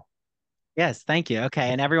delightful. Yes, thank you. Okay,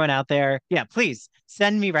 and everyone out there, please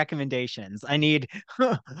send me recommendations. I need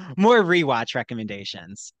more rewatch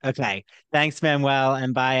recommendations. Okay, thanks, Manuel,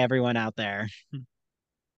 and bye, everyone out there.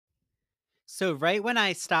 So right when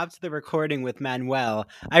I stopped the recording with Manuel,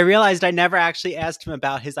 I realized I never actually asked him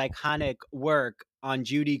about his iconic work on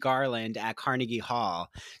Judy Garland at Carnegie Hall.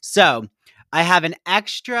 So I have an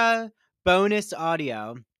extra bonus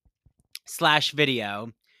audio /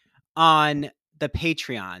 video on the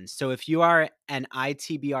Patreon. So if you are an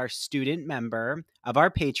ITBR student member of our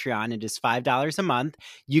Patreon, it is $5 a month.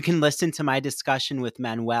 You can listen to my discussion with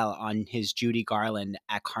Manuel on his Judy Garland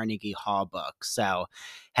at Carnegie Hall book. So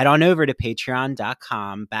head on over to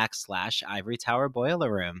patreon.com / Ivory Tower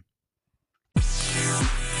Boiler Room.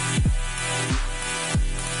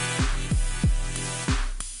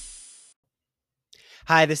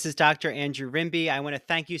 Hi, this is Dr. Andrew Rimby. I want to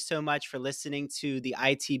thank you so much for listening to the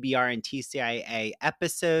ITBR and TCIA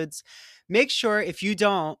episodes. Make sure, if you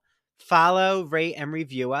don't, follow, rate, and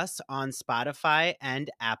review us on Spotify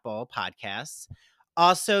and Apple Podcasts.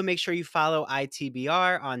 Also, make sure you follow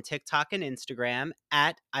ITBR on TikTok and Instagram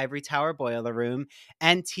at Ivory Tower Boiler Room,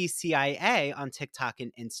 and TCIA on TikTok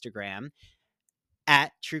and Instagram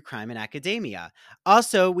at True Crime and Academia.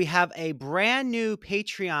 Also, we have a brand new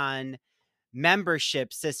Patreon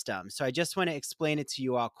membership system. So I just want to explain it to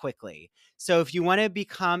you all quickly. So if you want to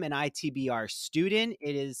become an ITBR student,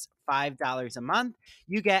 it is $5 a month.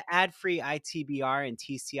 You get ad-free ITBR and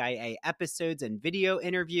TCIA episodes and video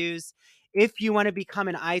interviews. If you want to become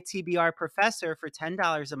an ITBR professor for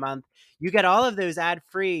 $10 a month, you get all of those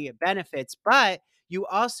ad-free benefits, but you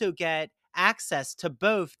also get access to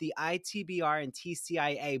both the ITBR and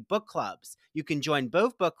TCIA book clubs. You can join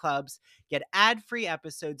both book clubs, get ad-free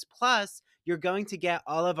episodes, plus you're going to get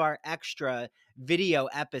all of our extra video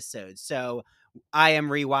episodes. So I am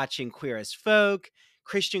rewatching Queer as Folk.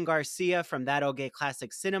 Christian Garcia from That Old Gay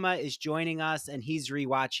Classic Cinema is joining us, and he's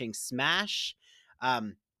rewatching Smash.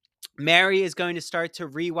 Mary is going to start to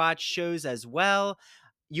rewatch shows as well.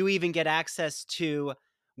 You even get access to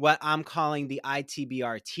what I'm calling the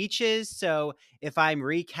ITBR Teaches. So if I'm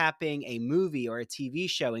recapping a movie or a TV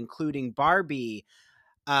show, including Barbie,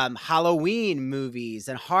 Halloween movies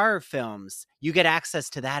and horror films, you get access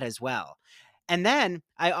to that as well. And then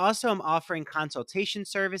I also am offering consultation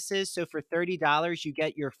services. So for $30, you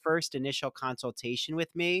get your first initial consultation with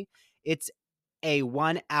me. It's a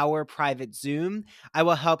 1 hour private Zoom. I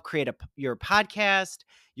will help create your podcast,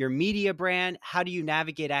 your media brand. How do you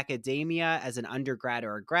navigate academia as an undergrad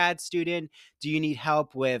or a grad student? Do you need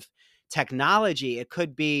help with technology? It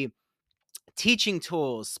could be teaching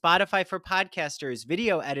tools, Spotify for podcasters,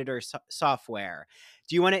 video editor software.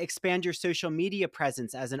 Do you want to expand your social media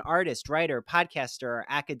presence as an artist, writer, podcaster, or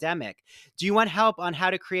academic? Do you want help on how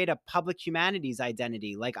to create a public humanities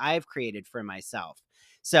identity like I've created for myself?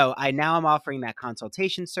 So I'm offering that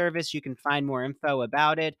consultation service. You can find more info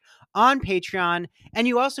about it on Patreon. And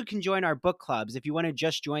you also can join our book clubs. If you want to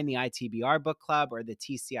just join the ITBR book club or the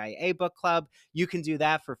TCIA book club, you can do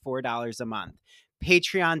that for $4 a month.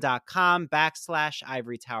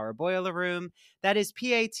 Patreon.com/Ivory Tower Boiler Room. That is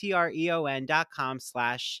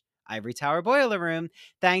patreon.com/Ivory Tower Boiler Room.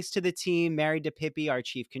 Thanks to the team, Mary DePippi, our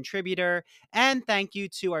chief contributor, and thank you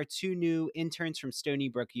to our 2 new interns from Stony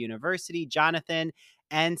Brook University, Jonathan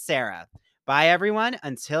and Sarah. Bye, everyone.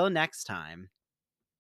 Until next time.